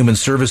Health and Human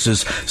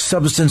Services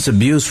substance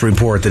abuse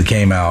report that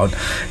came out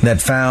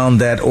that found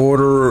that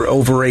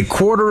over a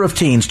quarter of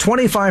teens,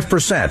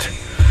 25%,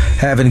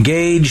 have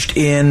engaged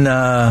in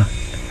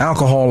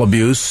alcohol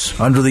abuse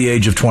under the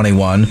age of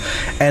 21,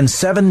 and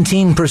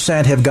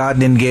 17% have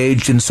gotten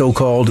engaged in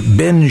so-called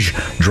binge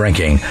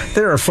drinking.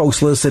 There are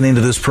folks listening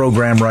to this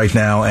program right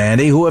now,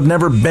 Andy, who have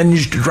never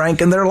binge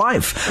drank in their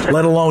life,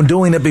 let alone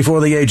doing it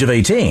before the age of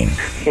 18.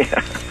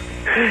 Yeah.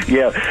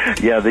 Those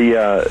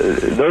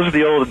are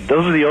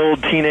the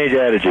old teenage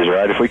adages,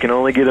 right? If we can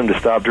only get them to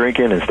stop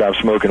drinking and stop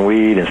smoking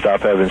weed and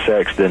stop having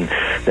sex, then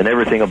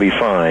everything will be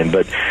fine.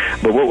 But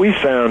what we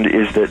found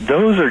is that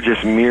those are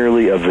just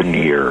merely a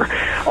veneer.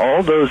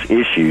 All those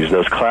issues,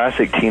 those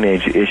classic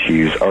teenage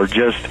issues, are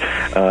just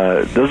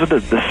those are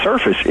the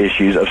surface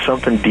issues of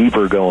something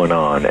deeper going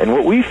on. And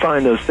what we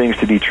find those things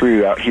to be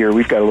true out here,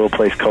 we've got a little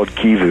place called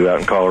Kivu out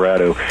in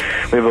Colorado.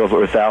 We have over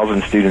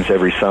 1,000 students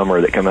every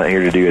summer that come out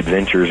here to do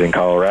adventures in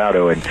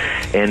Colorado, and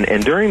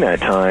during that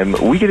time,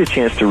 we get a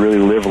chance to really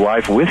live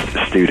life with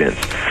students.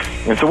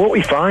 And so what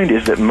we find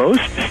is that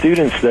most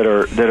students that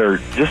are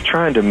just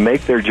trying to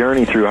make their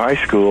journey through high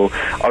school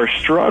are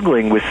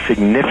struggling with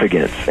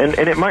significance. And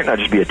it might not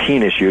just be a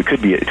teen issue. It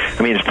could be,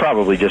 it's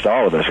probably just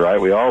all of us,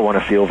 right? We all want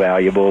to feel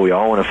valuable. We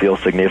all want to feel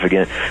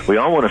significant. We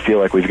all want to feel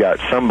like we've got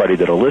somebody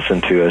that'll listen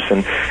to us.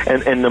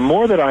 And the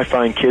more that I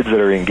find kids that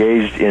are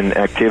engaged in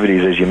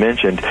activities, as you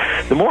mentioned,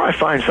 the more I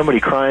find somebody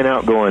crying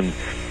out going,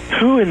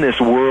 who in this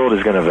world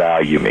is going to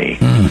value me?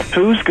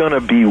 Who's going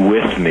to be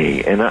with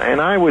me? And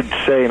I would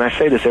say, and I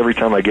say this every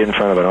time I get in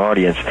front of an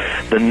audience,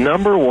 the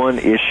number one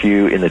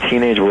issue in the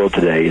teenage world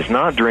today is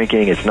not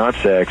drinking, it's not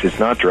sex, it's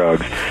not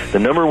drugs. The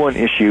number one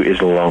issue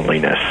is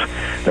loneliness.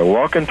 They're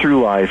walking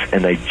through life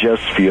and they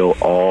just feel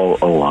all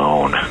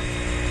alone.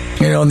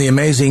 And the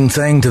amazing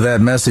thing to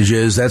that message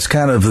is that's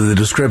kind of the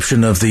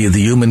description of the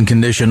human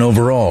condition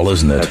overall,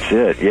 isn't it? That's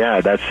it. Yeah,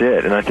 that's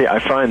it. And I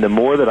find the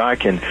more that I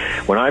can,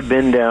 when I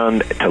bend down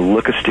to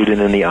look a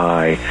student in the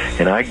eye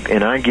and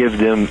I give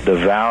them the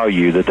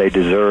value that they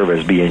deserve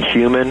as being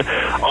human,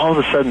 all of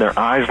a sudden their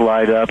eyes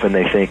light up and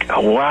they think,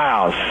 oh,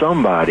 wow,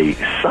 somebody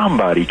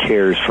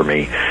cares for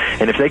me.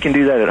 And if they can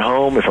do that at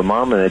home, if a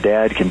mom and a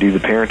dad can do the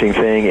parenting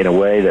thing in a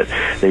way that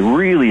they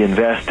really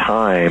invest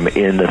time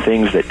in the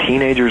things that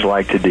teenagers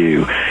like to do,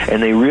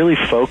 and they really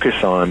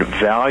focus on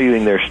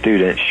valuing their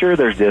student. Sure,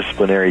 there's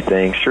disciplinary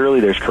things.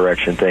 Surely there's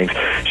correction things.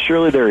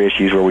 Surely there are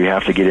issues where we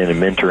have to get in and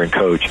mentor and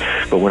coach.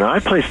 But when I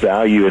place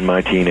value in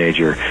my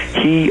teenager,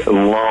 he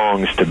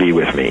longs to be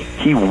with me.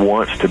 He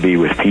wants to be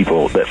with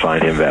people that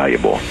find him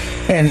valuable.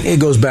 And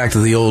it goes back to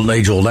the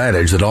age-old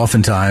adage that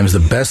oftentimes the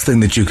best thing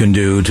that you can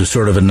do to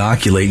sort of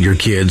inoculate your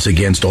kids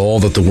against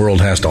all that the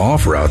world has to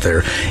offer out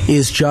there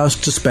is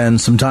just to spend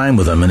some time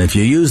with them. And if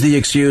you use the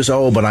excuse,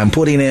 but I'm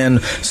putting in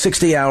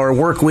 60-hour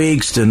work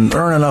weeks to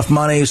earn enough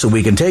money so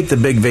we can take the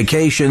big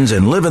vacations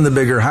and live in the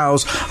bigger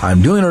house,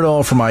 I'm doing it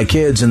all for my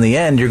kids. In the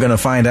end, you're going to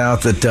find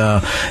out that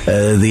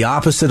the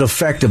opposite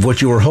effect of what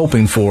you were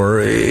hoping for,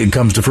 it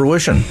comes to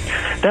fruition.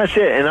 That's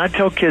it. And I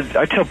tell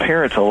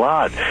parents a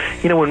lot,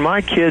 when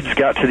my kids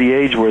got to the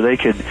age where they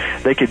could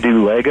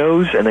do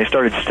Legos and they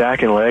started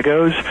stacking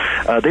Legos,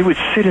 they would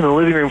sit in the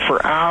living room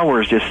for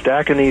hours just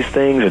stacking these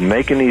things and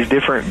making these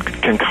different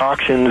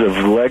concoctions of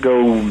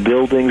Lego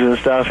buildings and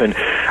stuff. And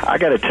I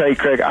got to tell you,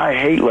 Craig, I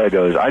hate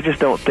Legos. I just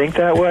don't think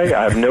that way.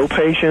 I have no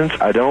patience.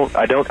 I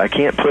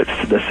can't put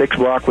the 6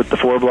 block with the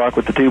 4 block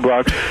with the 2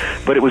 block.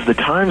 But it was the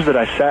times that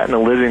I sat in the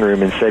living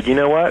room and said, you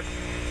know what?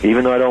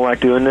 Even though I don't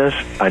like doing this,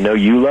 I know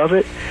you love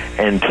it,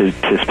 and to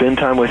spend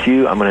time with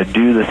you, I'm going to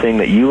do the thing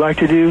that you like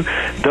to do.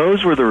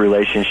 Those were the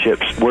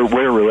relationships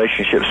where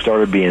relationships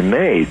started being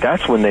made.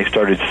 That's when they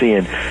started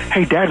seeing,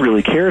 hey, Dad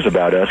really cares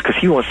about us because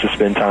he wants to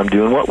spend time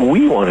doing what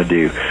we want to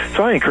do.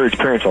 So I encourage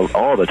parents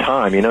all the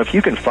time, if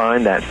you can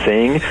find that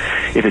thing,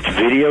 if it's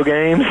video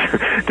games,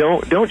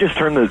 don't just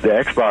turn the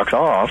Xbox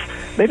off.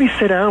 Maybe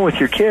sit down with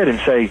your kid and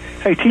say,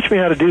 hey, teach me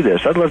how to do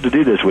this. I'd love to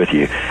do this with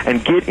you.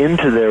 And get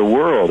into their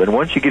world. And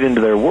once you get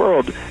into their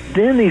world,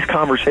 then these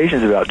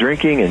conversations about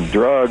drinking and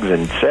drugs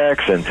and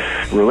sex and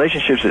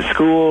relationships at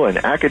school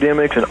and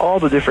academics and all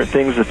the different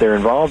things that they're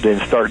involved in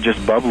start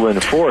just bubbling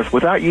forth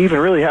without you even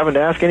really having to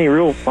ask any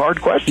real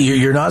hard questions.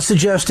 You're not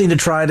suggesting to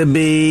try to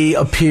be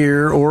a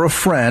peer or a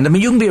friend.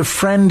 You can be a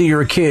friend to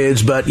your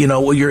kids, but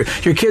your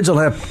kids will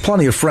have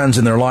plenty of friends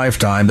in their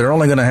lifetime. They're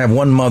only going to have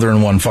one mother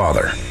and one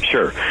father.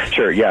 Sure.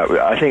 Yeah,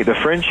 I think the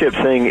friendship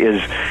thing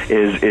is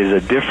a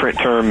different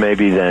term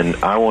maybe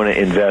than I want to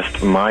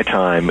invest my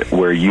time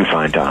where you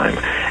find time,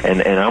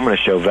 and I'm going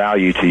to show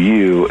value to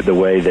you the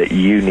way that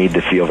you need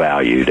to feel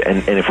valued.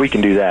 And if we can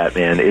do that,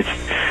 man,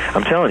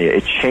 I'm telling you,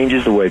 it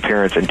changes the way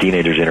parents and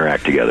teenagers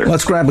interact together.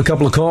 Let's grab a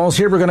couple of calls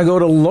here. We're going to go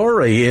to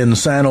Lori in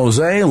San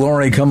Jose.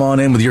 Lori, come on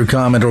in with your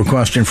comment or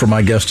question for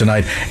my guest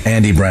tonight,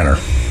 Andy Brenner.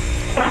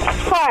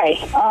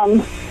 Hi.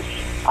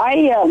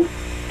 I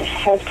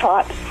have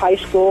taught high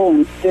school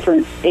and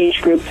different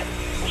age group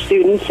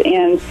students,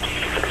 and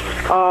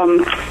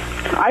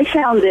I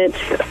found that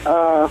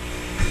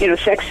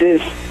sex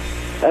is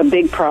a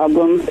big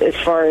problem as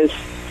far as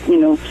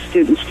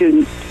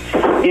student-student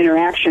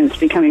interactions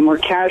becoming more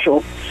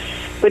casual.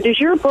 But does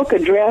your book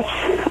address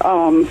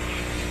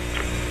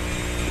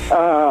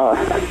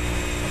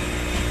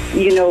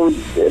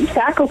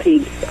faculty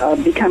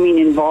becoming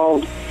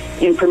involved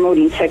in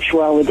promoting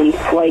sexuality,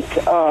 like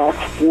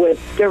what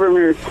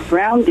Governor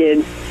Brown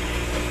did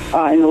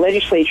and the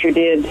legislature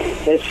did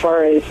as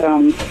far as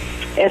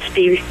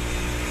SB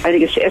I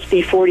think it's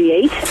SB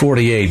 48.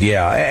 48,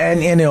 yeah.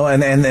 And you know,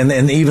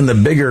 and even the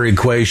bigger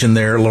equation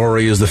there,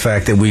 Lori, is the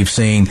fact that we've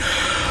seen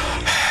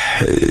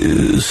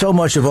so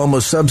much of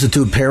almost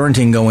substitute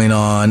parenting going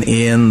on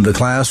in the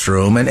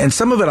classroom. And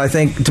some of it, I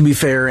think, to be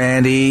fair,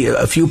 Andy,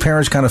 a few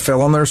parents kind of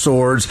fell on their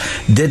swords,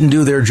 didn't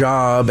do their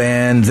job,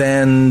 and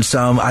then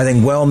some, I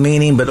think,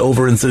 well-meaning but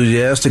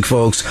over-enthusiastic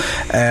folks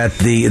at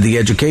the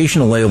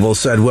educational level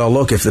said, well,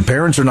 look, if the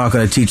parents are not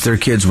going to teach their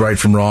kids right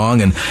from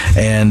wrong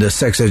and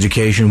sex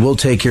education, we'll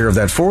take care of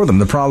that for them.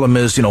 The problem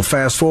is, you know,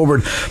 fast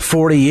forward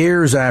 40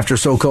 years after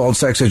so-called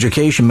sex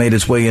education made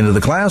its way into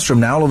the classroom,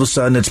 now all of a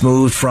sudden it's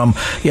moved from,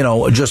 you know,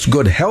 just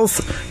good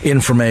health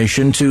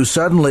information to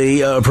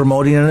suddenly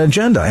promoting an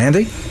agenda.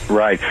 Andy?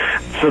 Right.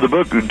 So the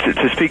book,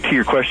 to speak to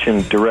your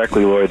question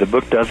directly, Lori, the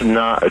book does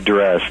not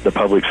address the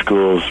public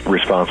schools'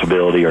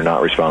 responsibility or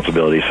not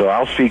responsibility. So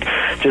I'll speak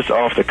just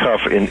off the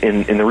cuff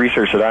in the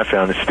research that I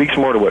found. It speaks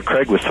more to what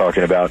Craig was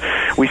talking about.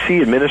 We see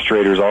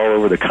administrators all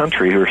over the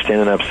country who are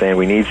standing up saying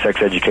we need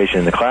sex education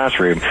in the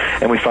classroom,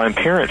 and we find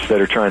parents that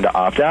are trying to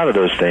opt out of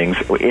those things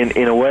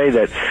in a way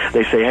that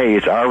they say, hey,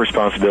 it's our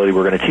responsibility,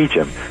 we're going to teach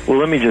them. Well,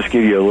 let me just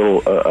give you a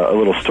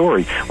little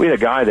story. We had a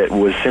guy that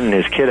was sending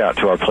his kid out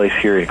to our place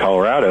here in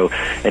Colorado,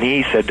 and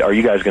he said, are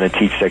you guys going to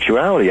teach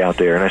sexuality out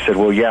there? And I said,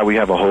 well, yeah, we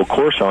have a whole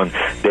course on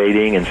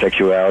dating and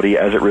sexuality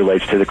as it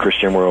relates to the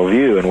Christian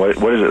worldview, and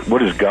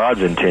what is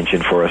God's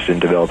intention for us in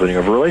developing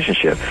a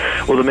relationship.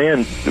 Well, the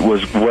man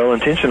was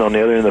well-intentioned on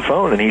the other end of the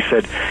phone, and he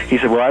said,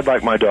 well, I'd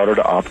like my daughter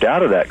to opt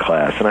out of that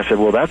class. And I said,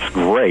 well, that's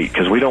great,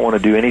 because we don't want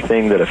to do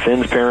anything that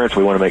offends parents.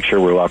 We want to make sure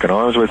we're locking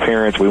arms with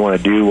parents. We want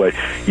to do what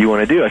you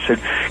want to do. I said,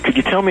 could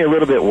you tell me a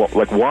little bit,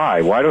 like,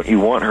 why don't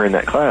you want her in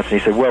that class? And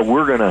he said, well,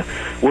 we're gonna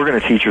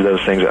teach her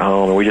those things at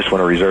home, and we just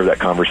want to reserve that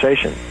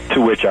conversation.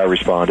 To which I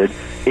responded,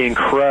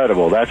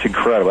 incredible, that's a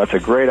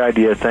great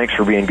idea, thanks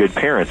for being good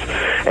parents.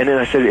 And then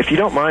I said, if you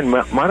don't mind,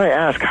 might I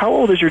ask, how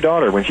old is your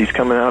daughter when she's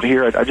coming out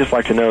here? I'd just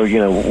like to know, you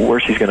know, where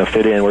she's going to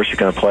fit in, where she's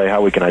going to play,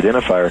 how we can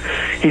identify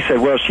her. He said,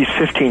 well, she's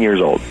 15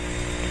 years old.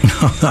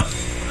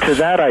 To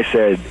that I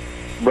said,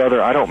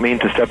 brother, I don't mean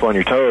to step on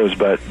your toes,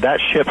 but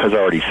that ship has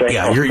already sailed.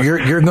 Yeah,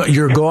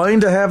 you're going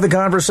to have the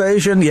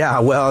conversation? Yeah,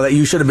 well,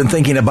 you should have been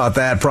thinking about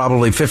that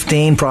probably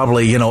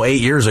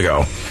 8 years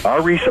ago.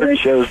 Our research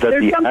shows that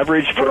the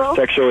average first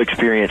sexual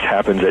experience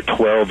happens at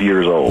 12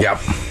 years old. Yep.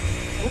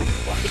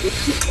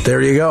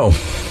 There you go.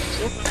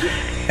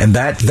 And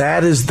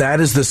that is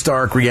the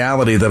stark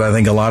reality that I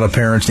think a lot of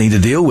parents need to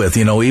deal with.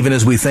 You know, even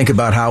as we think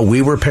about how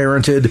we were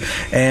parented,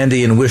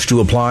 Andy, and wish to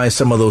apply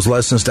some of those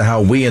lessons to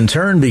how we in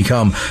turn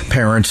become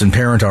parents and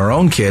parent our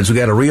own kids, we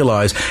got to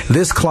realize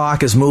this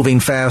clock is moving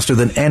faster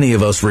than any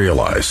of us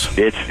realize.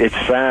 It's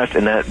fast,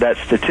 and that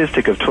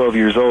statistic of 12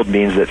 years old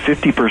means that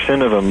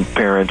 50% of them,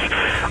 parents,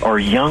 are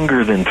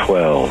younger than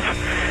 12.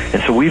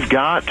 And so we've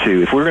got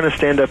to, if we're going to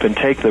stand up and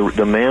take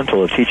the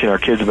mantle of teaching our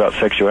kids about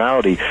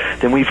sexuality,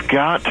 then we've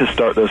got to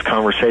start those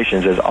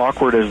conversations, as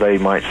awkward as they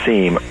might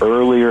seem,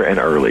 earlier and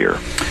earlier.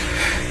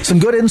 Some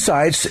good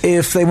insights.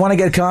 If they want to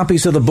get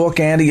copies of the book,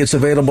 Andy, it's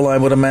available, I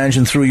would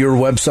imagine, through your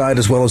website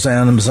as well as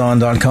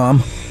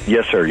Amazon.com.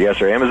 Yes, sir.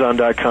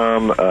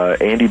 Amazon.com,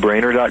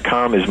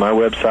 AndyBrainer.com is my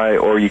website,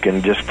 or you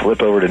can just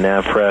flip over to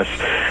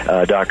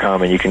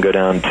NavPress.com and you can go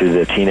down to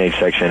the teenage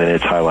section and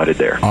it's highlighted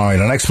there. All right,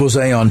 an expose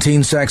on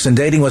teen sex and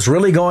dating, what's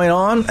really going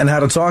on and how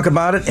to talk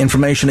about it.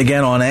 Information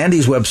again on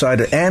Andy's website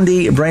at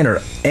Andy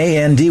Brainer,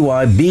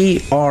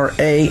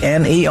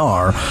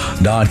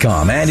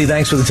 AndyBraner.com. Andy,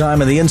 thanks for the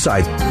time and the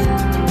insight.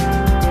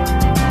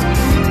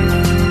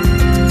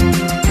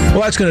 Well,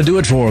 that's going to do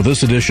it for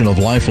this edition of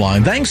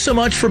Lifeline. Thanks so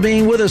much for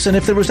being with us. And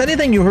if there was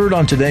anything you heard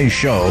on today's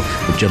show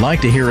that you'd like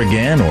to hear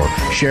again or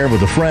share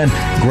with a friend,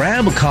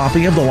 grab a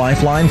copy of the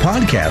Lifeline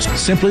podcast.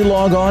 Simply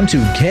log on to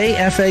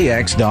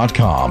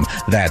KFAX.com.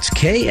 That's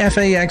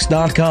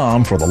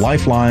KFAX.com for the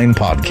Lifeline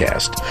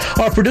podcast.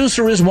 Our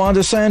producer is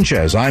Wanda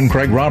Sanchez. I'm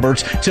Craig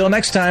Roberts. Till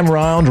next time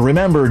around,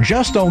 remember,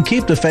 just don't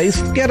keep the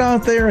faith. Get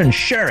out there and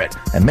share it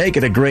and make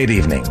it a great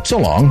evening. So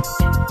long.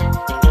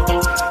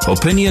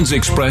 Opinions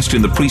expressed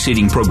in the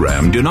preceding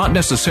program do not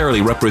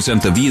necessarily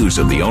represent the views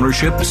of the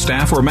ownership,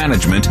 staff, or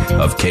management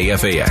of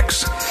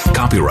KFAX.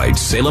 Copyright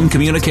Salem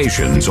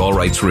Communications, all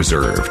rights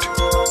reserved.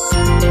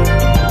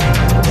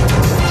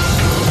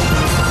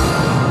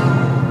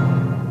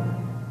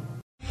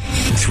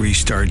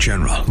 3-star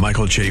General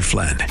Michael J.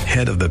 Flynn,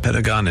 head of the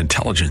Pentagon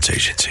Intelligence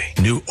Agency,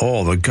 knew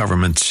all the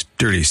government's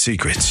dirty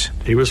secrets.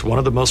 He was one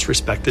of the most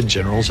respected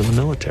generals in the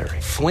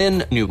military.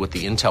 Flynn knew what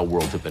the intel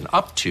world had been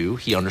up to.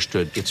 He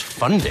understood its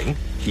funding.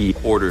 He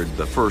ordered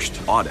the first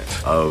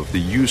audit of the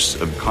use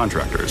of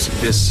contractors.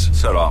 This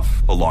set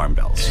off alarm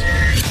bells.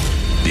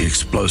 The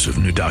explosive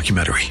new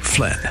documentary,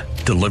 Flynn,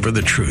 Deliver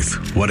the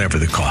Truth, Whatever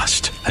the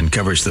Cost,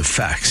 uncovers the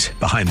facts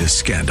behind this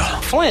scandal.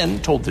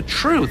 Flynn told the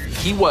truth.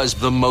 He was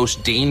the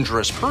most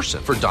dangerous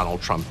person for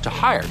Donald Trump to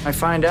hire. I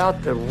find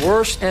out the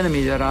worst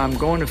enemy that I'm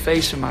going to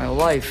face in my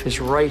life is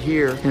right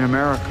here in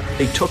America.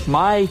 They took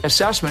my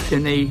assessment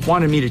and they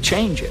wanted me to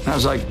change it. And I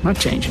was like, I'm not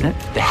changing it.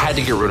 They had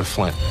to get rid of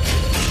Flynn.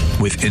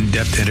 With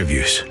in-depth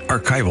interviews,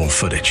 archival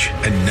footage,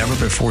 and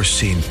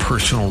never-before-seen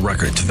personal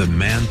records of the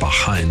man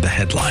behind the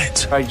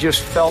headlines. I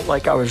just felt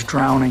like I was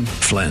drowning.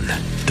 Flynn,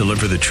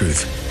 deliver the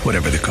truth,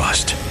 whatever the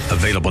cost.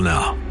 Available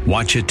now.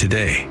 Watch it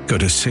today. Go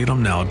to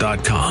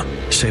salemnow.com.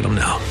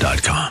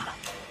 salemnow.com.